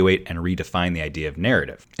reevaluate and redefine the idea of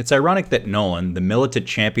narrative. It's ironic that Nolan, the militant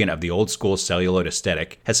champion of the old-school celluloid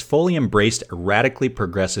aesthetic, has fully embraced a radically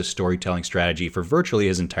progressive storytelling strategy for virtually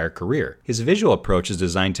his entire career. His visual approach is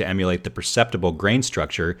designed to emulate the perceptible grain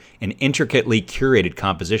structure and intricately curated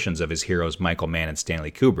compositions of his heroes Michael Mann and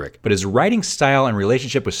Stanley Kubrick, but his writing style and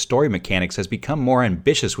relationship with story mechanics has become more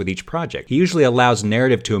ambitious with each project. He usually allows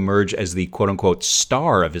narrative to emerge as the quote-unquote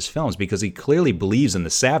star of his films because he clearly believes in the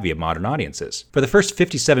savvy of modern audiences. For the first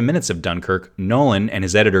 57 minutes of Dunkirk, Nolan and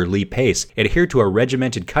his editor Lee Pace adhere to a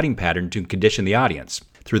regimented cutting pattern to condition the audience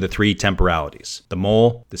through the 3 temporalities: the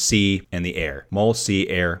mole, the sea, and the air. Mole, sea,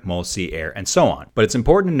 air, and so on. But it's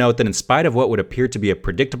important to note that in spite of what would appear to be a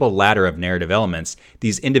predictable ladder of narrative elements,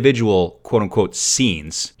 these individual quote-unquote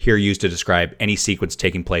scenes, here used to describe any sequence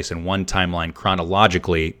taking place in one timeline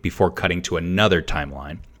chronologically before cutting to another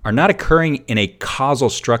timeline, are not occurring in a causal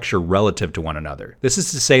structure relative to one another. This is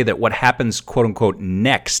to say that what happens quote-unquote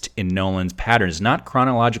next in Nolan's pattern is not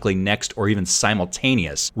chronologically next or even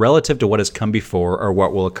simultaneous relative to what has come before or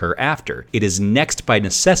what will occur after. It is next by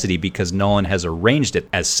necessity because Nolan has arranged it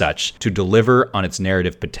as such to deliver on its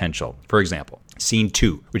narrative potential. For example, Scene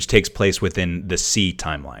 2, which takes place within the sea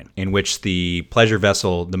timeline, in which the pleasure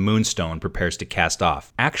vessel, the Moonstone, prepares to cast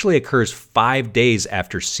off, actually occurs 5 days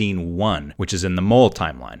after Scene 1, which is in the Mole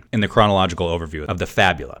timeline, in the chronological overview of the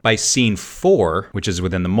Fabula. By Scene 4, which is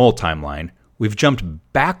within the Mole timeline, we've jumped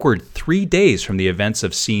backward 3 days from the events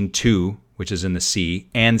of Scene 2, which is in the sea,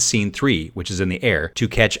 and Scene 3, which is in the air, to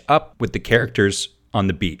catch up with the characters on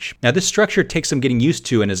the beach. Now, this structure takes some getting used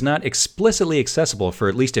to and is not explicitly accessible for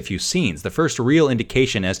at least a few scenes. The first real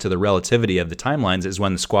indication as to the relativity of the timelines is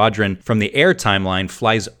when the squadron from the air timeline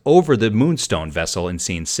flies over the Moonstone vessel in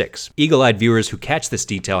Scene 6. Eagle-eyed viewers who catch this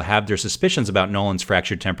detail have their suspicions about Nolan's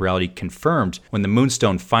fractured temporality confirmed when the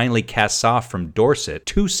Moonstone finally casts off from Dorset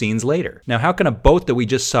 2 scenes later. Now, how can a boat that we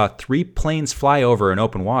just saw 3 planes fly over in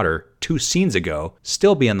open water 2 scenes ago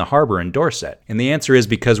still be in the harbor in Dorset? And the answer is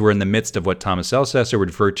because we're in the midst of what Thomas Elsesser would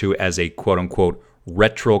refer to as a quote-unquote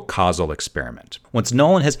retrocausal experiment. Once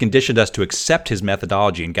Nolan has conditioned us to accept his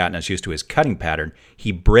methodology and gotten us used to his cutting pattern,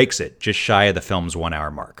 he breaks it just shy of the film's 1-hour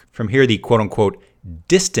mark. From here, the quote-unquote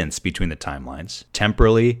distance between the timelines,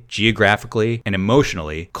 temporally, geographically, and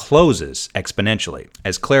emotionally, closes exponentially,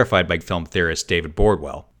 as clarified by film theorist David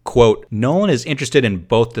Bordwell. Quote, Nolan is interested in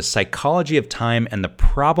both the psychology of time and the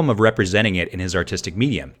problem of representing it in his artistic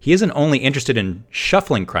medium. He isn't only interested in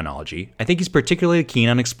shuffling chronology, I think he's particularly keen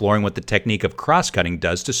on exploring what the technique of cross-cutting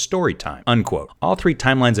does to story time, unquote. All 3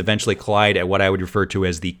 timelines eventually collide at what I would refer to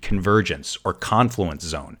as the convergence or confluence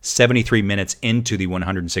zone, 73 minutes into the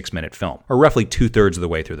 106-minute film, or roughly 2/3 of the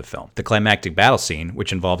way through the film. The climactic battle scene,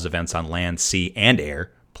 which involves events on land, sea, and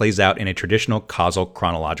air, plays out in a traditional causal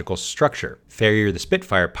chronological structure. Farrier, the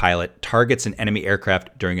Spitfire pilot, targets an enemy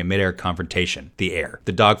aircraft during a mid-air confrontation, the air.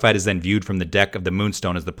 The dogfight is then viewed from the deck of the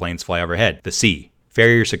Moonstone as the planes fly overhead, the sea.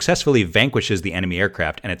 Farrier successfully vanquishes the enemy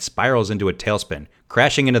aircraft and it spirals into a tailspin,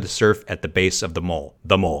 crashing into the surf at the base of the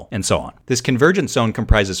mole, and so on. This convergence zone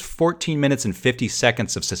comprises 14 minutes and 50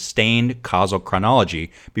 seconds of sustained causal chronology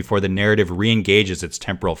before the narrative re-engages its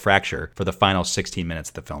temporal fracture for the final 16 minutes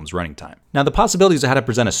of the film's running time. Now, the possibilities of how to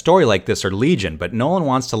present a story like this are legion, but Nolan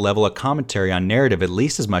wants to level a commentary on narrative at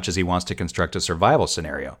least as much as he wants to construct a survival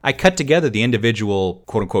scenario. I cut together the individual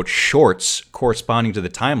quote-unquote shorts corresponding to the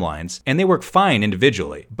timelines, and they work fine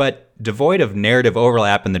individually, but Devoid of narrative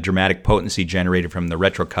overlap and the dramatic potency generated from the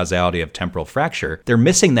retrocausality of temporal fracture, they're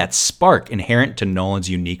missing that spark inherent to Nolan's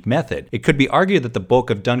unique method. It could be argued that the bulk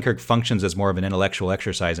of Dunkirk functions as more of an intellectual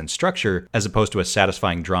exercise in structure as opposed to a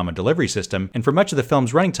satisfying drama delivery system, and for much of the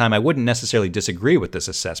film's running time, I wouldn't necessarily disagree with this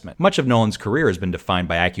assessment. Much of Nolan's career has been defined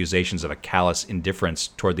by accusations of a callous indifference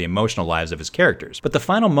toward the emotional lives of his characters, but the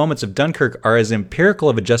final moments of Dunkirk are as empirical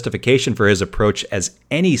of a justification for his approach as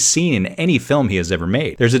any scene in any film he has ever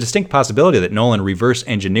made. There's a distinct possibility that Nolan reverse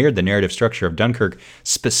engineered the narrative structure of Dunkirk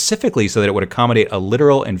specifically so that it would accommodate a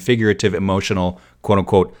literal and figurative emotional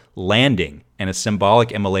quote-unquote landing and a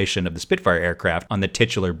symbolic immolation of the Spitfire aircraft on the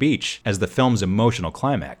titular beach as the film's emotional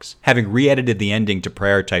climax. Having re-edited the ending to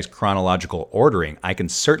prioritize chronological ordering, I can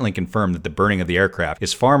certainly confirm that the burning of the aircraft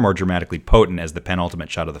is far more dramatically potent as the penultimate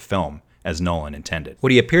shot of the film, as Nolan intended.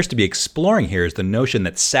 What he appears to be exploring here is the notion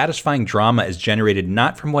that satisfying drama is generated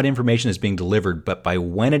not from what information is being delivered, but by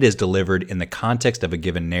when it is delivered in the context of a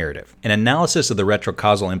given narrative. An analysis of the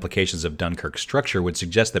retrocausal implications of Dunkirk's structure would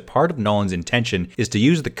suggest that part of Nolan's intention is to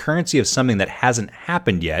use the currency of something that hasn't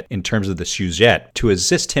happened yet in terms of the sujet to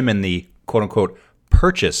assist him in the quote-unquote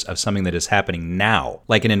purchase of something that is happening now,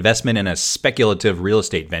 like an investment in a speculative real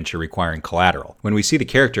estate venture requiring collateral. When we see the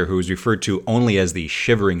character, who is referred to only as the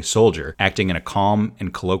shivering soldier, acting in a calm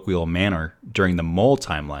and colloquial manner during the Mole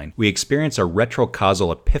timeline, we experience a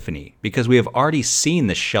retrocausal epiphany because we have already seen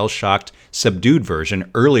the shell-shocked, subdued version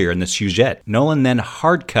earlier in the sujet. Nolan then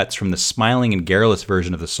hard cuts from the smiling and garrulous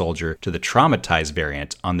version of the soldier to the traumatized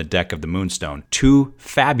variant on the deck of the Moonstone 2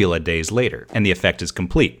 fabula days later, and the effect is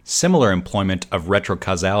complete. Similar employment of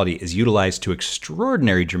retrocausality is utilized to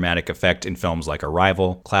extraordinary dramatic effect in films like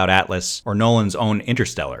Arrival, Cloud Atlas, or Nolan's own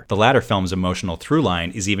Interstellar. The latter film's emotional through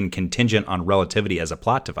line is even contingent on relativity as a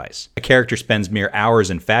plot device. A character spends mere hours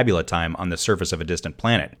in fabula time on the surface of a distant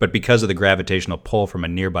planet, but because of the gravitational pull from a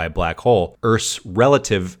nearby black hole, Earth's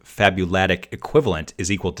relative fabulatic equivalent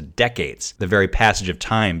is equal to decades. The very passage of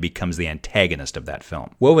time becomes the antagonist of that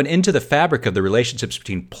film. Woven into the fabric of the relationships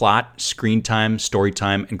between plot, screen time, story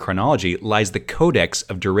time, and chronology lies the codex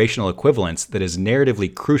of durational equivalence that is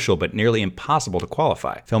narratively crucial but nearly impossible to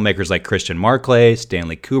qualify. Filmmakers like Christian Marclay,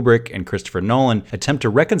 Stanley Kubrick, and Christopher Nolan attempt to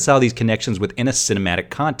reconcile these connections within a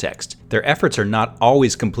cinematic context. Their efforts are not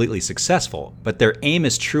always completely successful, but their aim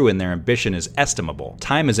is true and their ambition is estimable.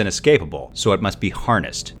 Time is inescapable, so it must be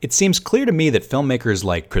harnessed. It seems clear to me that filmmakers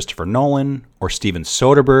like Christopher Nolan or Steven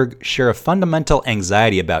Soderbergh share a fundamental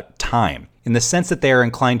anxiety about time, in the sense that they are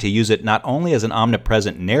inclined to use it not only as an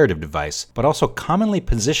omnipresent narrative device, but also commonly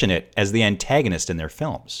position it as the antagonist in their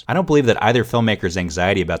films. I don't believe that either filmmaker's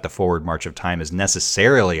anxiety about the forward march of time is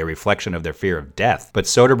necessarily a reflection of their fear of death, but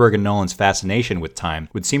Soderbergh and Nolan's fascination with time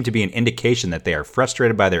would seem to be an indication that they are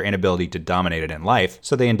frustrated by their inability to dominate it in life,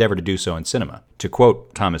 so they endeavor to do so in cinema. To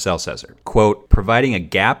quote Thomas Elcesser, quote, "Providing a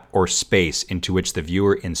gap or space into which the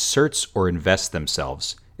viewer inserts or invests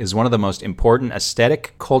themselves is one of the most important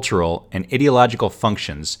aesthetic, cultural, and ideological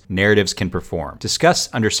functions narratives can perform. Discussed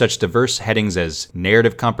under such diverse headings as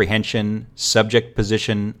narrative comprehension, subject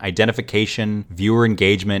position, identification, viewer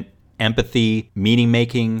engagement, empathy,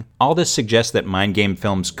 meaning-making, all this suggests that mind game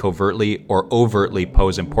films covertly or overtly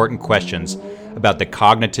pose important questions about the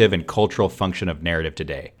cognitive and cultural function of narrative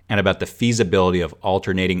today, and about the feasibility of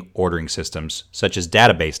alternating ordering systems, such as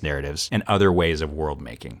database narratives, and other ways of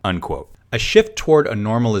world-making." Unquote. A shift toward a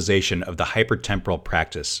normalization of the hypertemporal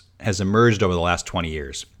practice has emerged over the last 20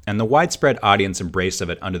 years, and the widespread audience embrace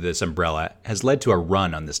of it under this umbrella has led to a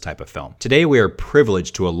run on this type of film. Today we are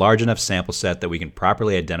privileged to a large enough sample set that we can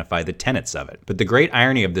properly identify the tenets of it. But the great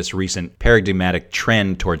irony of this recent paradigmatic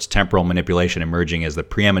trend towards temporal manipulation emerging as the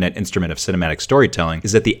preeminent instrument of cinematic storytelling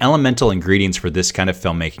is that the elemental ingredients for this kind of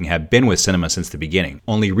filmmaking have been with cinema since the beginning.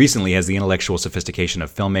 Only recently has the intellectual sophistication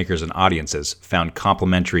of filmmakers and audiences found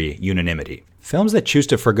complementary unanimity. Films that choose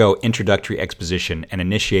to forgo introductory exposition and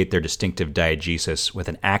initiate their distinctive diegesis with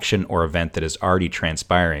an action or event that is already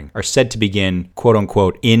transpiring are said to begin,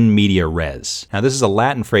 quote-unquote, in media res. Now, this is a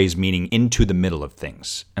Latin phrase meaning into the middle of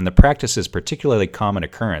things, and the practice is particularly common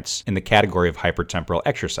occurrence in the category of hypertemporal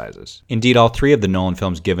exercises. Indeed, all three of the Nolan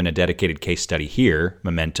films given a dedicated case study here,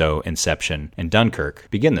 Memento, Inception, and Dunkirk,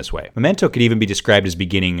 begin this way. Memento could even be described as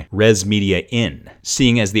beginning res media in,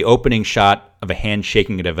 seeing as the opening shot of a hand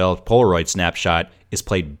shaking a developed Polaroid snapshot is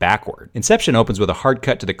played backward. Inception opens with a hard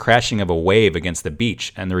cut to the crashing of a wave against the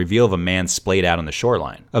beach and the reveal of a man splayed out on the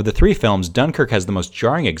shoreline. Of the three films, Dunkirk has the most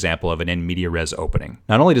jarring example of an in media res opening.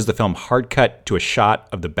 Not only does the film hard cut to a shot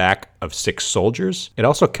of the back of 6 soldiers, it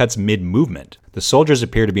also cuts mid-movement. The soldiers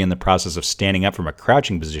appear to be in the process of standing up from a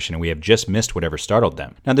crouching position, and we have just missed whatever startled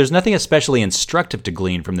them. Now, there's nothing especially instructive to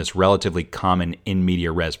glean from this relatively common in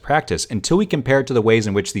media res practice until we compare it to the ways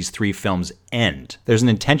in which these three films end. There's an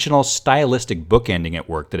intentional, stylistic bookending at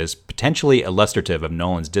work that is potentially illustrative of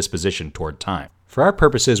Nolan's disposition toward time. For our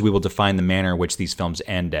purposes, we will define the manner in which these films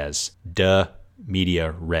end as de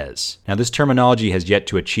media res. Now, this terminology has yet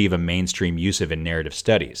to achieve a mainstream use of in narrative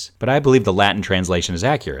studies, but I believe the Latin translation is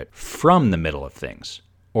accurate: from the middle of things,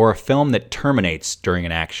 or a film that terminates during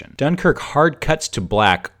an action. Dunkirk hard cuts to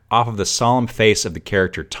black off of the solemn face of the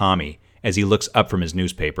character Tommy as he looks up from his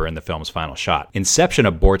newspaper in the film's final shot. Inception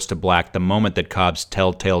aborts to black the moment that Cobb's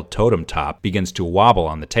telltale totem top begins to wobble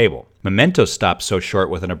on the table. Memento stops so short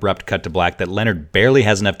with an abrupt cut to black that Leonard barely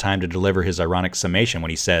has enough time to deliver his ironic summation when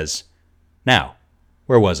he says, "Now,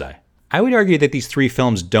 where was I?" I would argue that these three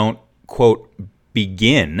films don't, quote,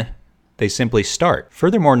 begin, they simply start.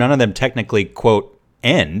 Furthermore, none of them technically, quote,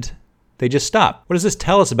 end, they just stop. What does this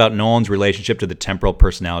tell us about Nolan's relationship to the temporal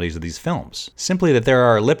personalities of these films? Simply that there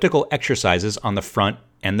are elliptical exercises on the front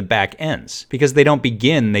and the back ends. Because they don't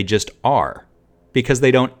begin, they just are. Because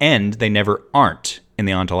they don't end, they never aren't, in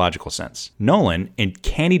the ontological sense. Nolan, in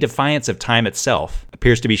canny defiance of time itself,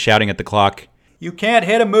 appears to be shouting at the clock, "You can't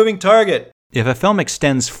hit a moving target." If a film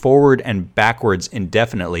extends forward and backwards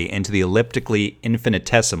indefinitely into the elliptically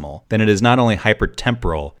infinitesimal, then it is not only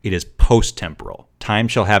hypertemporal, it is post-temporal. Time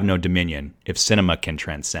shall have no dominion if cinema can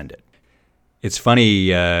transcend it. It's funny,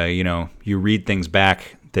 you read things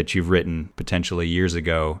back that you've written potentially years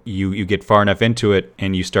ago. You get far enough into it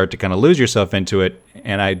and you start to kind of lose yourself into it.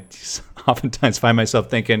 And I oftentimes find myself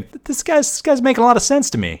thinking, this guy's making a lot of sense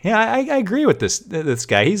to me. Yeah, I agree with this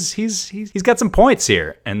guy. He's got some points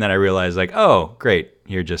here. And then I realize, like, oh, great.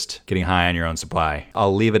 You're just getting high on your own supply.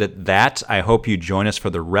 I'll leave it at that. I hope you join us for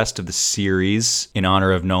the rest of the series in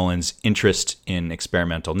honor of Nolan's interest in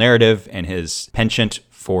experimental narrative and his penchant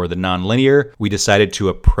for the nonlinear. We decided to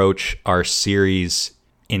approach our series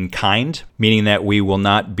in kind, meaning that we will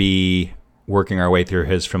not be working our way through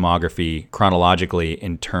his filmography chronologically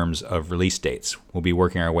in terms of release dates. We'll be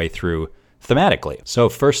working our way through thematically. So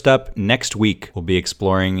first up, next week, we'll be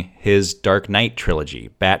exploring his Dark Knight trilogy,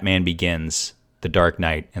 Batman Begins, The Dark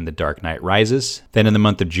Knight, and The Dark Knight Rises. Then in the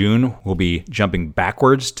month of June, we'll be jumping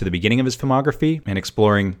backwards to the beginning of his filmography and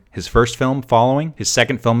exploring his first film, Following, his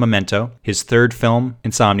second film, Memento, his third film,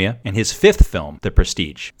 Insomnia, and his fifth film, The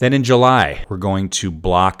Prestige. Then in July, we're going to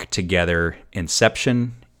block together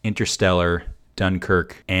Inception, Interstellar,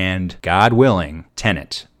 Dunkirk, and, God willing,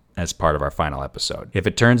 Tenet as part of our final episode. If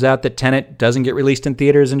it turns out that Tenet doesn't get released in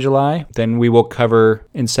theaters in July, then we will cover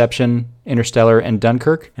Inception, Interstellar, and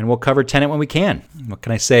Dunkirk, and we'll cover Tenet when we can. What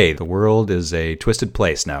can I say? The world is a twisted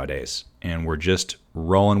place nowadays, and we're just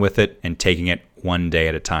rolling with it and taking it one day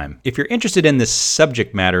at a time. If you're interested in this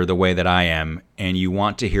subject matter the way that I am, and you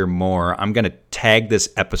want to hear more, I'm going to tag this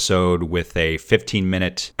episode with a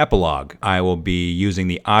 15-minute epilogue. I will be using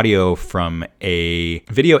the audio from a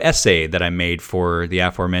video essay that I made for the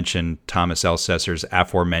aforementioned Thomas Elsesser's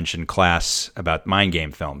aforementioned class about mind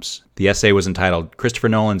game films. The essay was entitled Christopher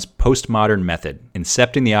Nolan's Postmodern Method,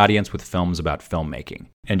 Incepting the Audience with Films About Filmmaking.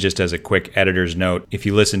 And just as a quick editor's note, if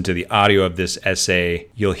you listen to the audio of this essay,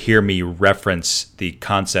 you'll hear me reference the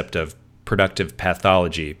concept of productive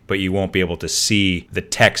pathology, but you won't be able to see the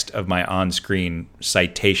text of my on-screen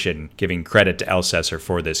citation giving credit to Elsesser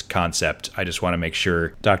for this concept. I just want to make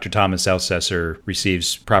sure Dr. Thomas Elsesser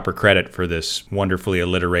receives proper credit for this wonderfully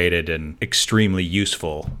alliterated and extremely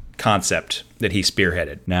useful concept that he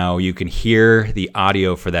spearheaded. Now, you can hear the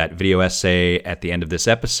audio for that video essay at the end of this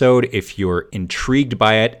episode. If you're intrigued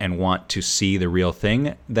by it and want to see the real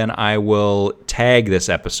thing, then I will tag this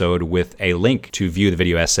episode with a link to view the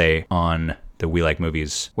video essay on the We Like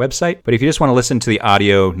Movies website. But if you just want to listen to the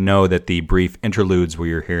audio, know that the brief interludes where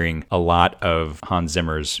you're hearing a lot of Hans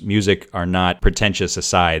Zimmer's music are not pretentious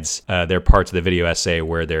asides. They're parts of the video essay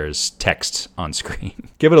where there's text on screen.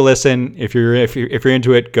 Give it a listen. If you're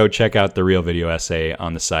into it, go check out the real video essay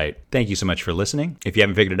on the site. Thank you so much for listening. If you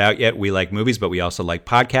haven't figured it out yet, we like movies, but we also like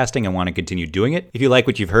podcasting and want to continue doing it. If you like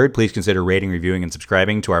what you've heard, please consider rating, reviewing, and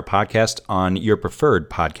subscribing to our podcast on your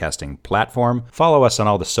preferred podcasting platform. Follow us on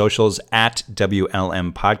all the socials at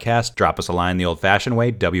WLM Podcast. Drop us a line the old-fashioned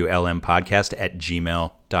way,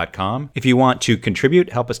 WLMpodcast@gmail.com. patreon.com. If you want to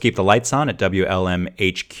contribute, help us keep the lights on at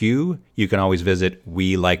WLMHQ, you can always visit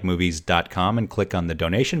welikemovies.com and click on the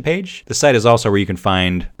donation page. The site is also where you can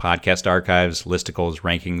find podcast archives, listicles,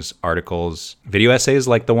 rankings, articles, video essays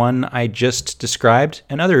like the one I just described,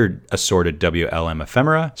 and other assorted WLM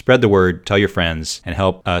ephemera. Spread the word, tell your friends, and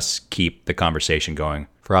help us keep the conversation going.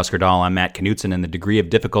 For Oscar Dahl, I'm Matt Knutson, and the degree of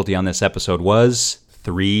difficulty on this episode was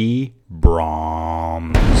 3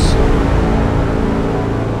 Brahms.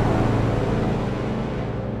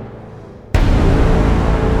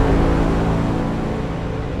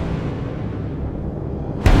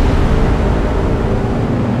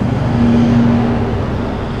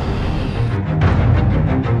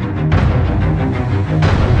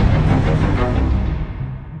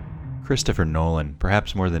 Christopher Nolan,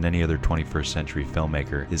 perhaps more than any other 21st century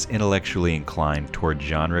filmmaker, is intellectually inclined toward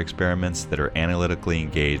genre experiments that are analytically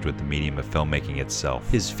engaged with the medium of filmmaking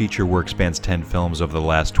itself. His feature work spans 10 films over the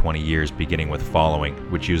last 20 years, beginning with Following,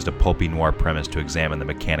 which used a pulpy noir premise to examine the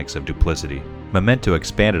mechanics of duplicity. Memento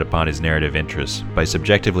expanded upon his narrative interests by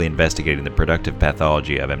subjectively investigating the productive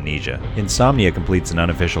pathology of amnesia. Insomnia completes an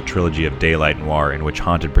unofficial trilogy of daylight noir in which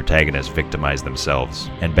haunted protagonists victimize themselves.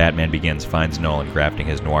 And Batman Begins finds Nolan grafting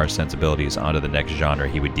his noir sensibilities onto the next genre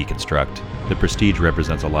he would deconstruct. The Prestige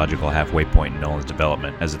represents a logical halfway point in Nolan's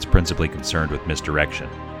development, as it's principally concerned with misdirection.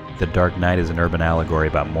 The Dark Knight is an urban allegory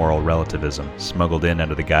about moral relativism, smuggled in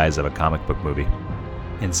under the guise of a comic book movie.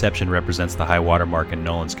 Inception represents the high watermark in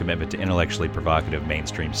Nolan's commitment to intellectually provocative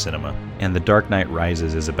mainstream cinema. And The Dark Knight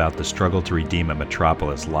Rises is about the struggle to redeem a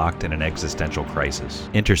metropolis locked in an existential crisis.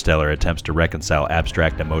 Interstellar attempts to reconcile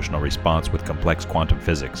abstract emotional response with complex quantum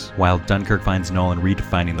physics, while Dunkirk finds Nolan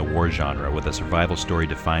redefining the war genre with a survival story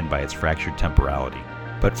defined by its fractured temporality.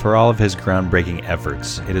 But for all of his groundbreaking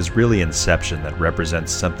efforts, it is really Inception that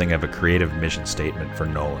represents something of a creative mission statement for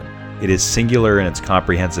Nolan. It is singular in its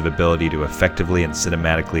comprehensive ability to effectively and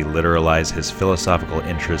cinematically literalize his philosophical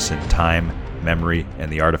interests in time, memory,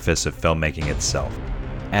 and the artifice of filmmaking itself.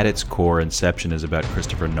 At its core, Inception is about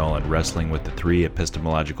Christopher Nolan wrestling with the 3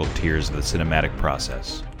 epistemological tiers of the cinematic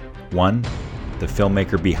process. 1. The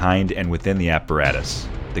filmmaker behind and within the apparatus,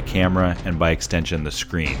 the camera, and by extension, the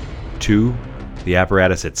screen. 2. The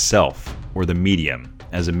apparatus itself, or the medium,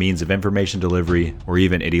 as a means of information delivery or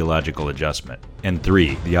even ideological adjustment. And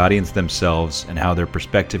 3, the audience themselves and how their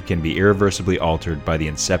perspective can be irreversibly altered by the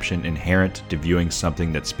inception inherent to viewing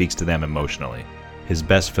something that speaks to them emotionally. His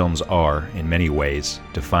best films are, in many ways,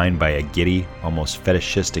 defined by a giddy, almost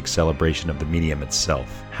fetishistic celebration of the medium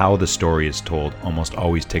itself. How the story is told almost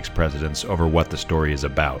always takes precedence over what the story is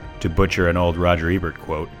about. To butcher an old Roger Ebert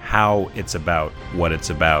quote, how it's about what it's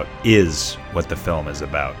about is what the film is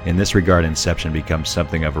about. In this regard, Inception becomes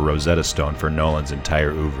something of a Rosetta Stone for Nolan's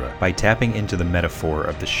entire oeuvre. By tapping into the metaphor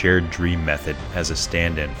of the shared dream method as a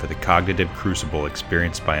stand-in for the cognitive crucible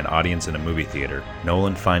experienced by an audience in a movie theater,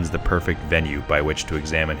 Nolan finds the perfect venue by which to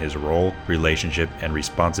examine his role, relationship, and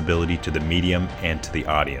responsibility to the medium and to the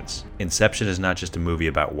audience. Inception is not just a movie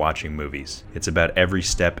about watching movies. It's about every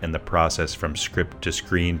step in the process from script to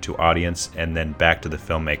screen to audience and then back to the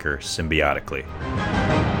filmmaker symbiotically.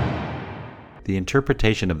 The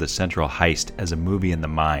interpretation of the central heist as a movie in the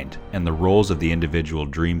mind and the roles of the individual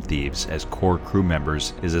dream thieves as core crew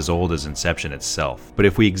members is as old as Inception itself. But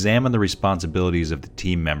if we examine the responsibilities of the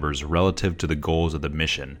team members relative to the goals of the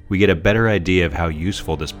mission, we get a better idea of how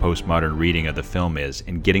useful this postmodern reading of the film is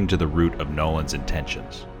in getting to the root of Nolan's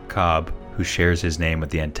intentions. Cobb, who shares his name with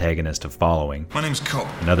the antagonist of Following, my name's Cobb,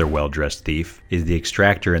 another well-dressed thief, is the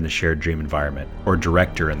extractor in the shared dream environment, or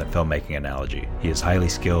director in the filmmaking analogy. He is highly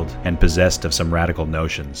skilled and possessed of some radical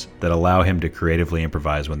notions that allow him to creatively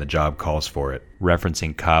improvise when the job calls for it.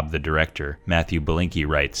 Referencing Cobb the director, Matthew Belinkie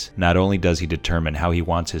writes, "Not only does he determine how he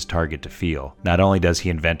wants his target to feel, not only does he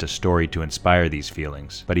invent a story to inspire these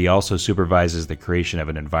feelings, but he also supervises the creation of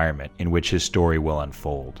an environment in which his story will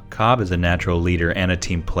unfold." Cobb is a natural leader and a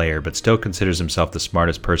team player, but still considers himself the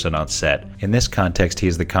smartest person on set. In this context, he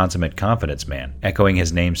is the consummate confidence man, echoing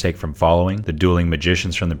his namesake from Following, the dueling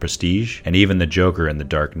magicians from The Prestige, and even the Joker in The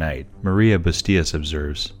Dark Knight. Maria Bustias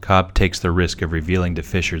observes, Cobb takes the risk of revealing to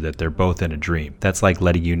Fisher that they're both in a dream. That's like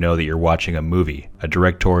letting you know that you're watching a movie, a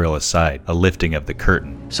directorial aside, a lifting of the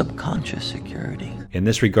curtain. Subconscious security. In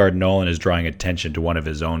this regard, Nolan is drawing attention to one of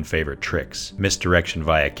his own favorite tricks, misdirection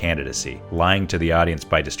via candidacy, lying to the audience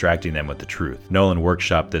by distracting them with the truth. Nolan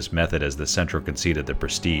workshopped this method as the central conceit of The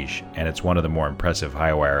Prestige, and it's one of the more impressive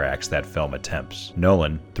high-wire acts that film attempts.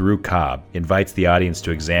 Nolan, through Cobb, invites the audience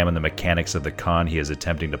to examine the mechanics of the con he is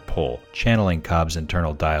attempting to pull, channeling Cobb's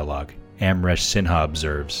internal dialogue. Amresh Sinha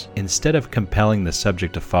observes, "Instead of compelling the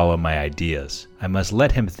subject to follow my ideas, I must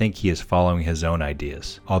let him think he is following his own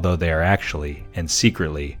ideas, although they are actually, and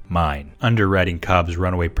secretly, mine. Underwriting Cobb's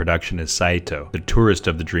runaway production is Saito, the tourist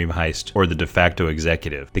of the dream heist, or the de facto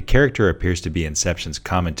executive. The character appears to be Inception's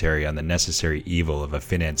commentary on the necessary evil of a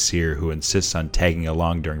financier who insists on tagging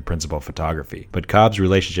along during principal photography. But Cobb's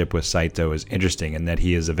relationship with Saito is interesting in that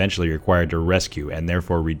he is eventually required to rescue and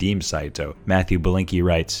therefore redeem Saito. Matthew Belinkie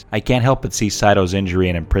writes, I can't help but see Saito's injury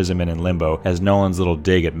and imprisonment in limbo as Nolan's little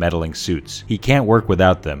dig at meddling suits. He can't work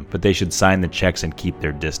without them, but they should sign the checks and keep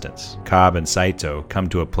their distance. Cobb and Saito come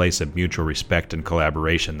to a place of mutual respect and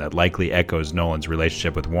collaboration that likely echoes Nolan's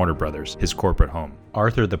relationship with Warner Brothers, his corporate home.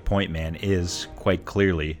 Arthur the Point Man is, quite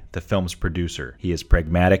clearly, the film's producer. He is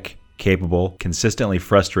pragmatic, capable, consistently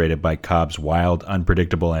frustrated by Cobb's wild,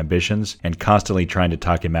 unpredictable ambitions, and constantly trying to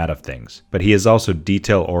talk him out of things. But he is also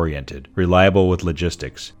detail-oriented, reliable with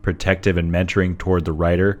logistics, protective and mentoring toward the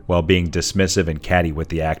writer, while being dismissive and catty with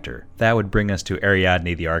the actor. That would bring us to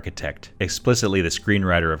Ariadne the architect, explicitly the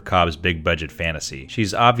screenwriter of Cobb's big-budget fantasy.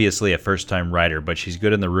 She's obviously a first-time writer, but she's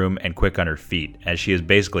good in the room and quick on her feet, as she is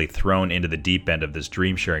basically thrown into the deep end of this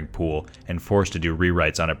dream-sharing pool and forced to do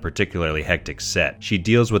rewrites on a particularly hectic set. She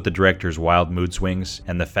deals with the director's wild mood swings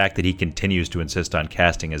and the fact that he continues to insist on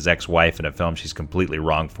casting his ex-wife in a film she's completely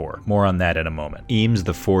wrong for. More on that in a moment. Eames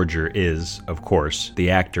the Forger is, of course, the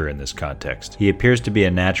actor in this context. He appears to be a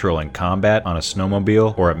natural in combat, on a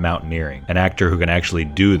snowmobile, or at mountaineering. An actor who can actually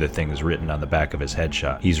do the things written on the back of his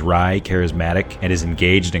headshot. He's wry, charismatic, and is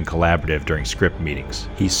engaged and collaborative during script meetings.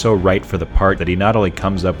 He's so right for the part that he not only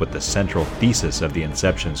comes up with the central thesis of the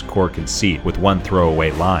Inception's core conceit with one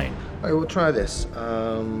throwaway line. I will try this.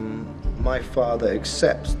 My father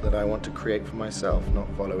accepts that I want to create for myself, not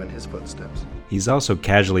follow in his footsteps. He's also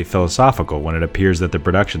casually philosophical when it appears that the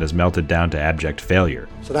production has melted down to abject failure.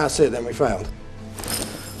 So that's it, then we failed.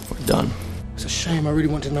 We're done. It's a shame. I really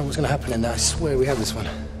wanted to know what was going to happen in that. I swear we had this one.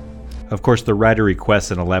 Of course, the writer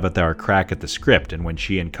requests an 11th hour crack at the script, and when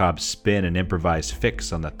she and Cobb spin an improvised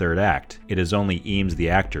fix on the third act, it is only Eames the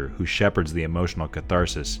actor who shepherds the emotional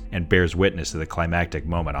catharsis and bears witness to the climactic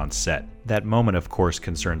moment on set. That moment, of course,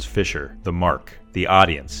 concerns Fisher, the mark, the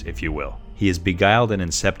audience, if you will. He is beguiled and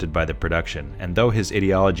incepted by the production, and though his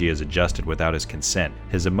ideology is adjusted without his consent,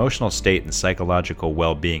 his emotional state and psychological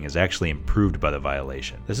well-being is actually improved by the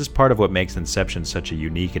violation. This is part of what makes Inception such a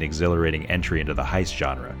unique and exhilarating entry into the heist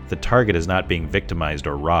genre. The target is not being victimized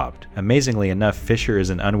or robbed. Amazingly enough, Fisher is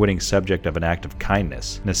an unwitting subject of an act of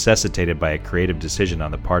kindness, necessitated by a creative decision on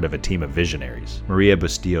the part of a team of visionaries. Maria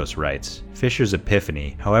Bustillos writes, Fisher's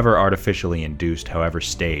epiphany, however artificially induced, however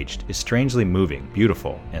staged, is strangely moving,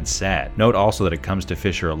 beautiful, and sad. Note also that it comes to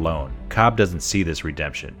Fisher alone. Cobb doesn't see this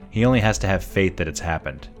redemption. He only has to have faith that it's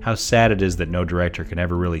happened. How sad it is that no director can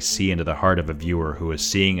ever really see into the heart of a viewer who is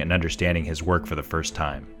seeing and understanding his work for the first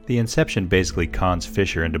time. The Inception basically cons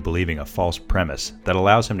Fisher into believing a false premise that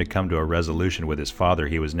allows him to come to a resolution with his father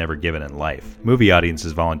he was never given in life. Movie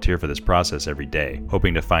audiences volunteer for this process every day,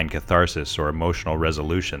 hoping to find catharsis or emotional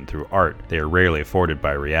resolution through art they are rarely afforded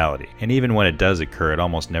by reality. And even when it does occur, it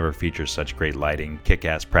almost never features such great lighting,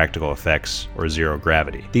 kick-ass practical effects, or zero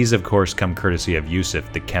gravity. These, of course, come courtesy of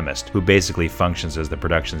Yusuf the chemist, who basically functions as the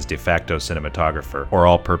production's de facto cinematographer or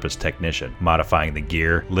all-purpose technician, modifying the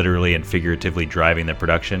gear, literally and figuratively driving the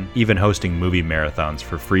production, even hosting movie marathons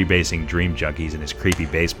for freebasing dream junkies in his creepy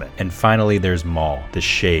basement. And finally, there's Maul, the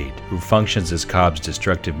Shade, who functions as Cobb's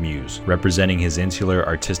destructive muse, representing his insular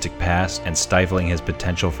artistic past and stifling his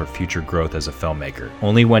potential for future growth as a filmmaker.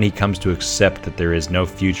 Only when he comes to accept that there is no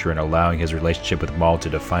future in allowing his relationship with Maul to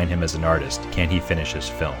define him as an artist can he finish his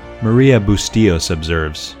film. Maria Bustillos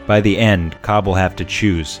observes, by the end, Cobb will have to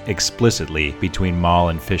choose, explicitly, between Maul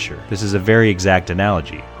and Fisher. This is a very exact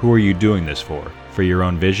analogy. Who are you doing this for? For your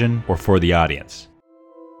own vision or for the audience?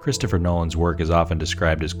 Christopher Nolan's work is often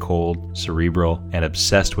described as cold, cerebral, and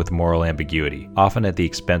obsessed with moral ambiguity, often at the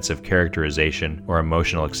expense of characterization or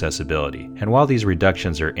emotional accessibility. And while these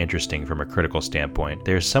reductions are interesting from a critical standpoint,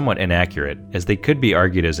 they are somewhat inaccurate, as they could be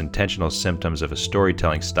argued as intentional symptoms of a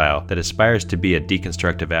storytelling style that aspires to be a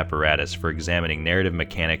deconstructive apparatus for examining narrative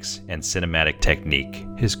mechanics and cinematic technique.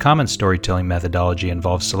 His common storytelling methodology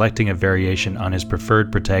involves selecting a variation on his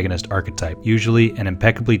preferred protagonist archetype, usually an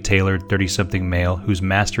impeccably tailored 30-something male whose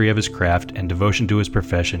master mastery of his craft and devotion to his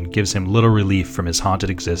profession gives him little relief from his haunted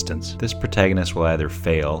existence. This protagonist will either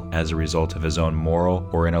fail as a result of his own moral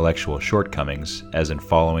or intellectual shortcomings, as in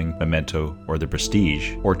Following, Memento, or The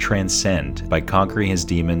Prestige, or transcend by conquering his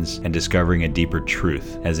demons and discovering a deeper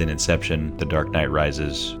truth, as in Inception, The Dark Knight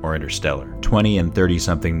Rises, or Interstellar. 20 and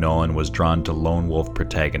 30-something Nolan was drawn to lone wolf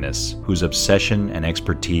protagonists whose obsession and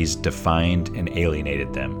expertise defined and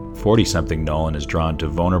alienated them. 40-something Nolan is drawn to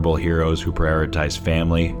vulnerable heroes who prioritize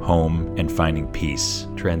family, home, and finding peace.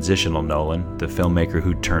 Transitional Nolan, the filmmaker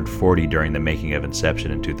who turned 40 during the making of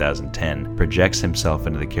Inception in 2010, projects himself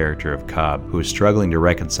into the character of Cobb, who is struggling to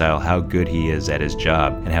reconcile how good he is at his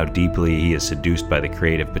job and how deeply he is seduced by the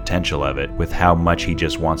creative potential of it, with how much he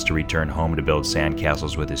just wants to return home to build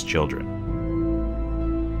sandcastles with his children.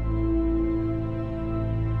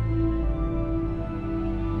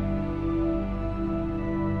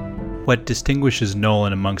 What distinguishes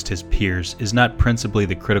Nolan amongst his peers is not principally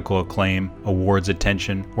the critical acclaim, awards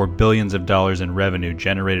attention, or billions of dollars in revenue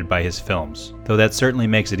generated by his films, though that certainly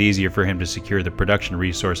makes it easier for him to secure the production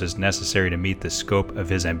resources necessary to meet the scope of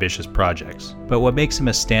his ambitious projects. But what makes him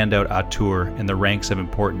a standout auteur in the ranks of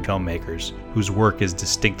important filmmakers, whose work is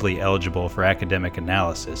distinctly eligible for academic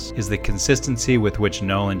analysis, is the consistency with which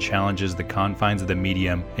Nolan challenges the confines of the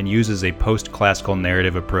medium and uses a post-classical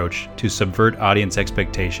narrative approach to subvert audience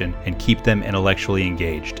expectation and keep them intellectually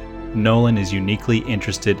engaged. Nolan is uniquely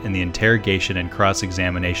interested in the interrogation and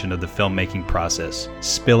cross-examination of the filmmaking process,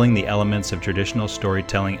 spilling the elements of traditional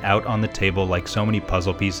storytelling out on the table like so many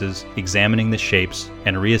puzzle pieces, examining the shapes,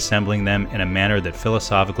 and reassembling them in a manner that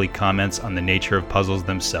philosophically comments on the nature of puzzles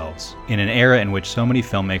themselves. In an era in which so many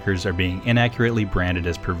filmmakers are being inaccurately branded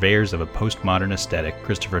as purveyors of a postmodern aesthetic,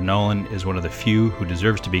 Christopher Nolan is one of the few who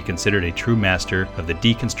deserves to be considered a true master of the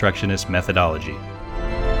deconstructionist methodology.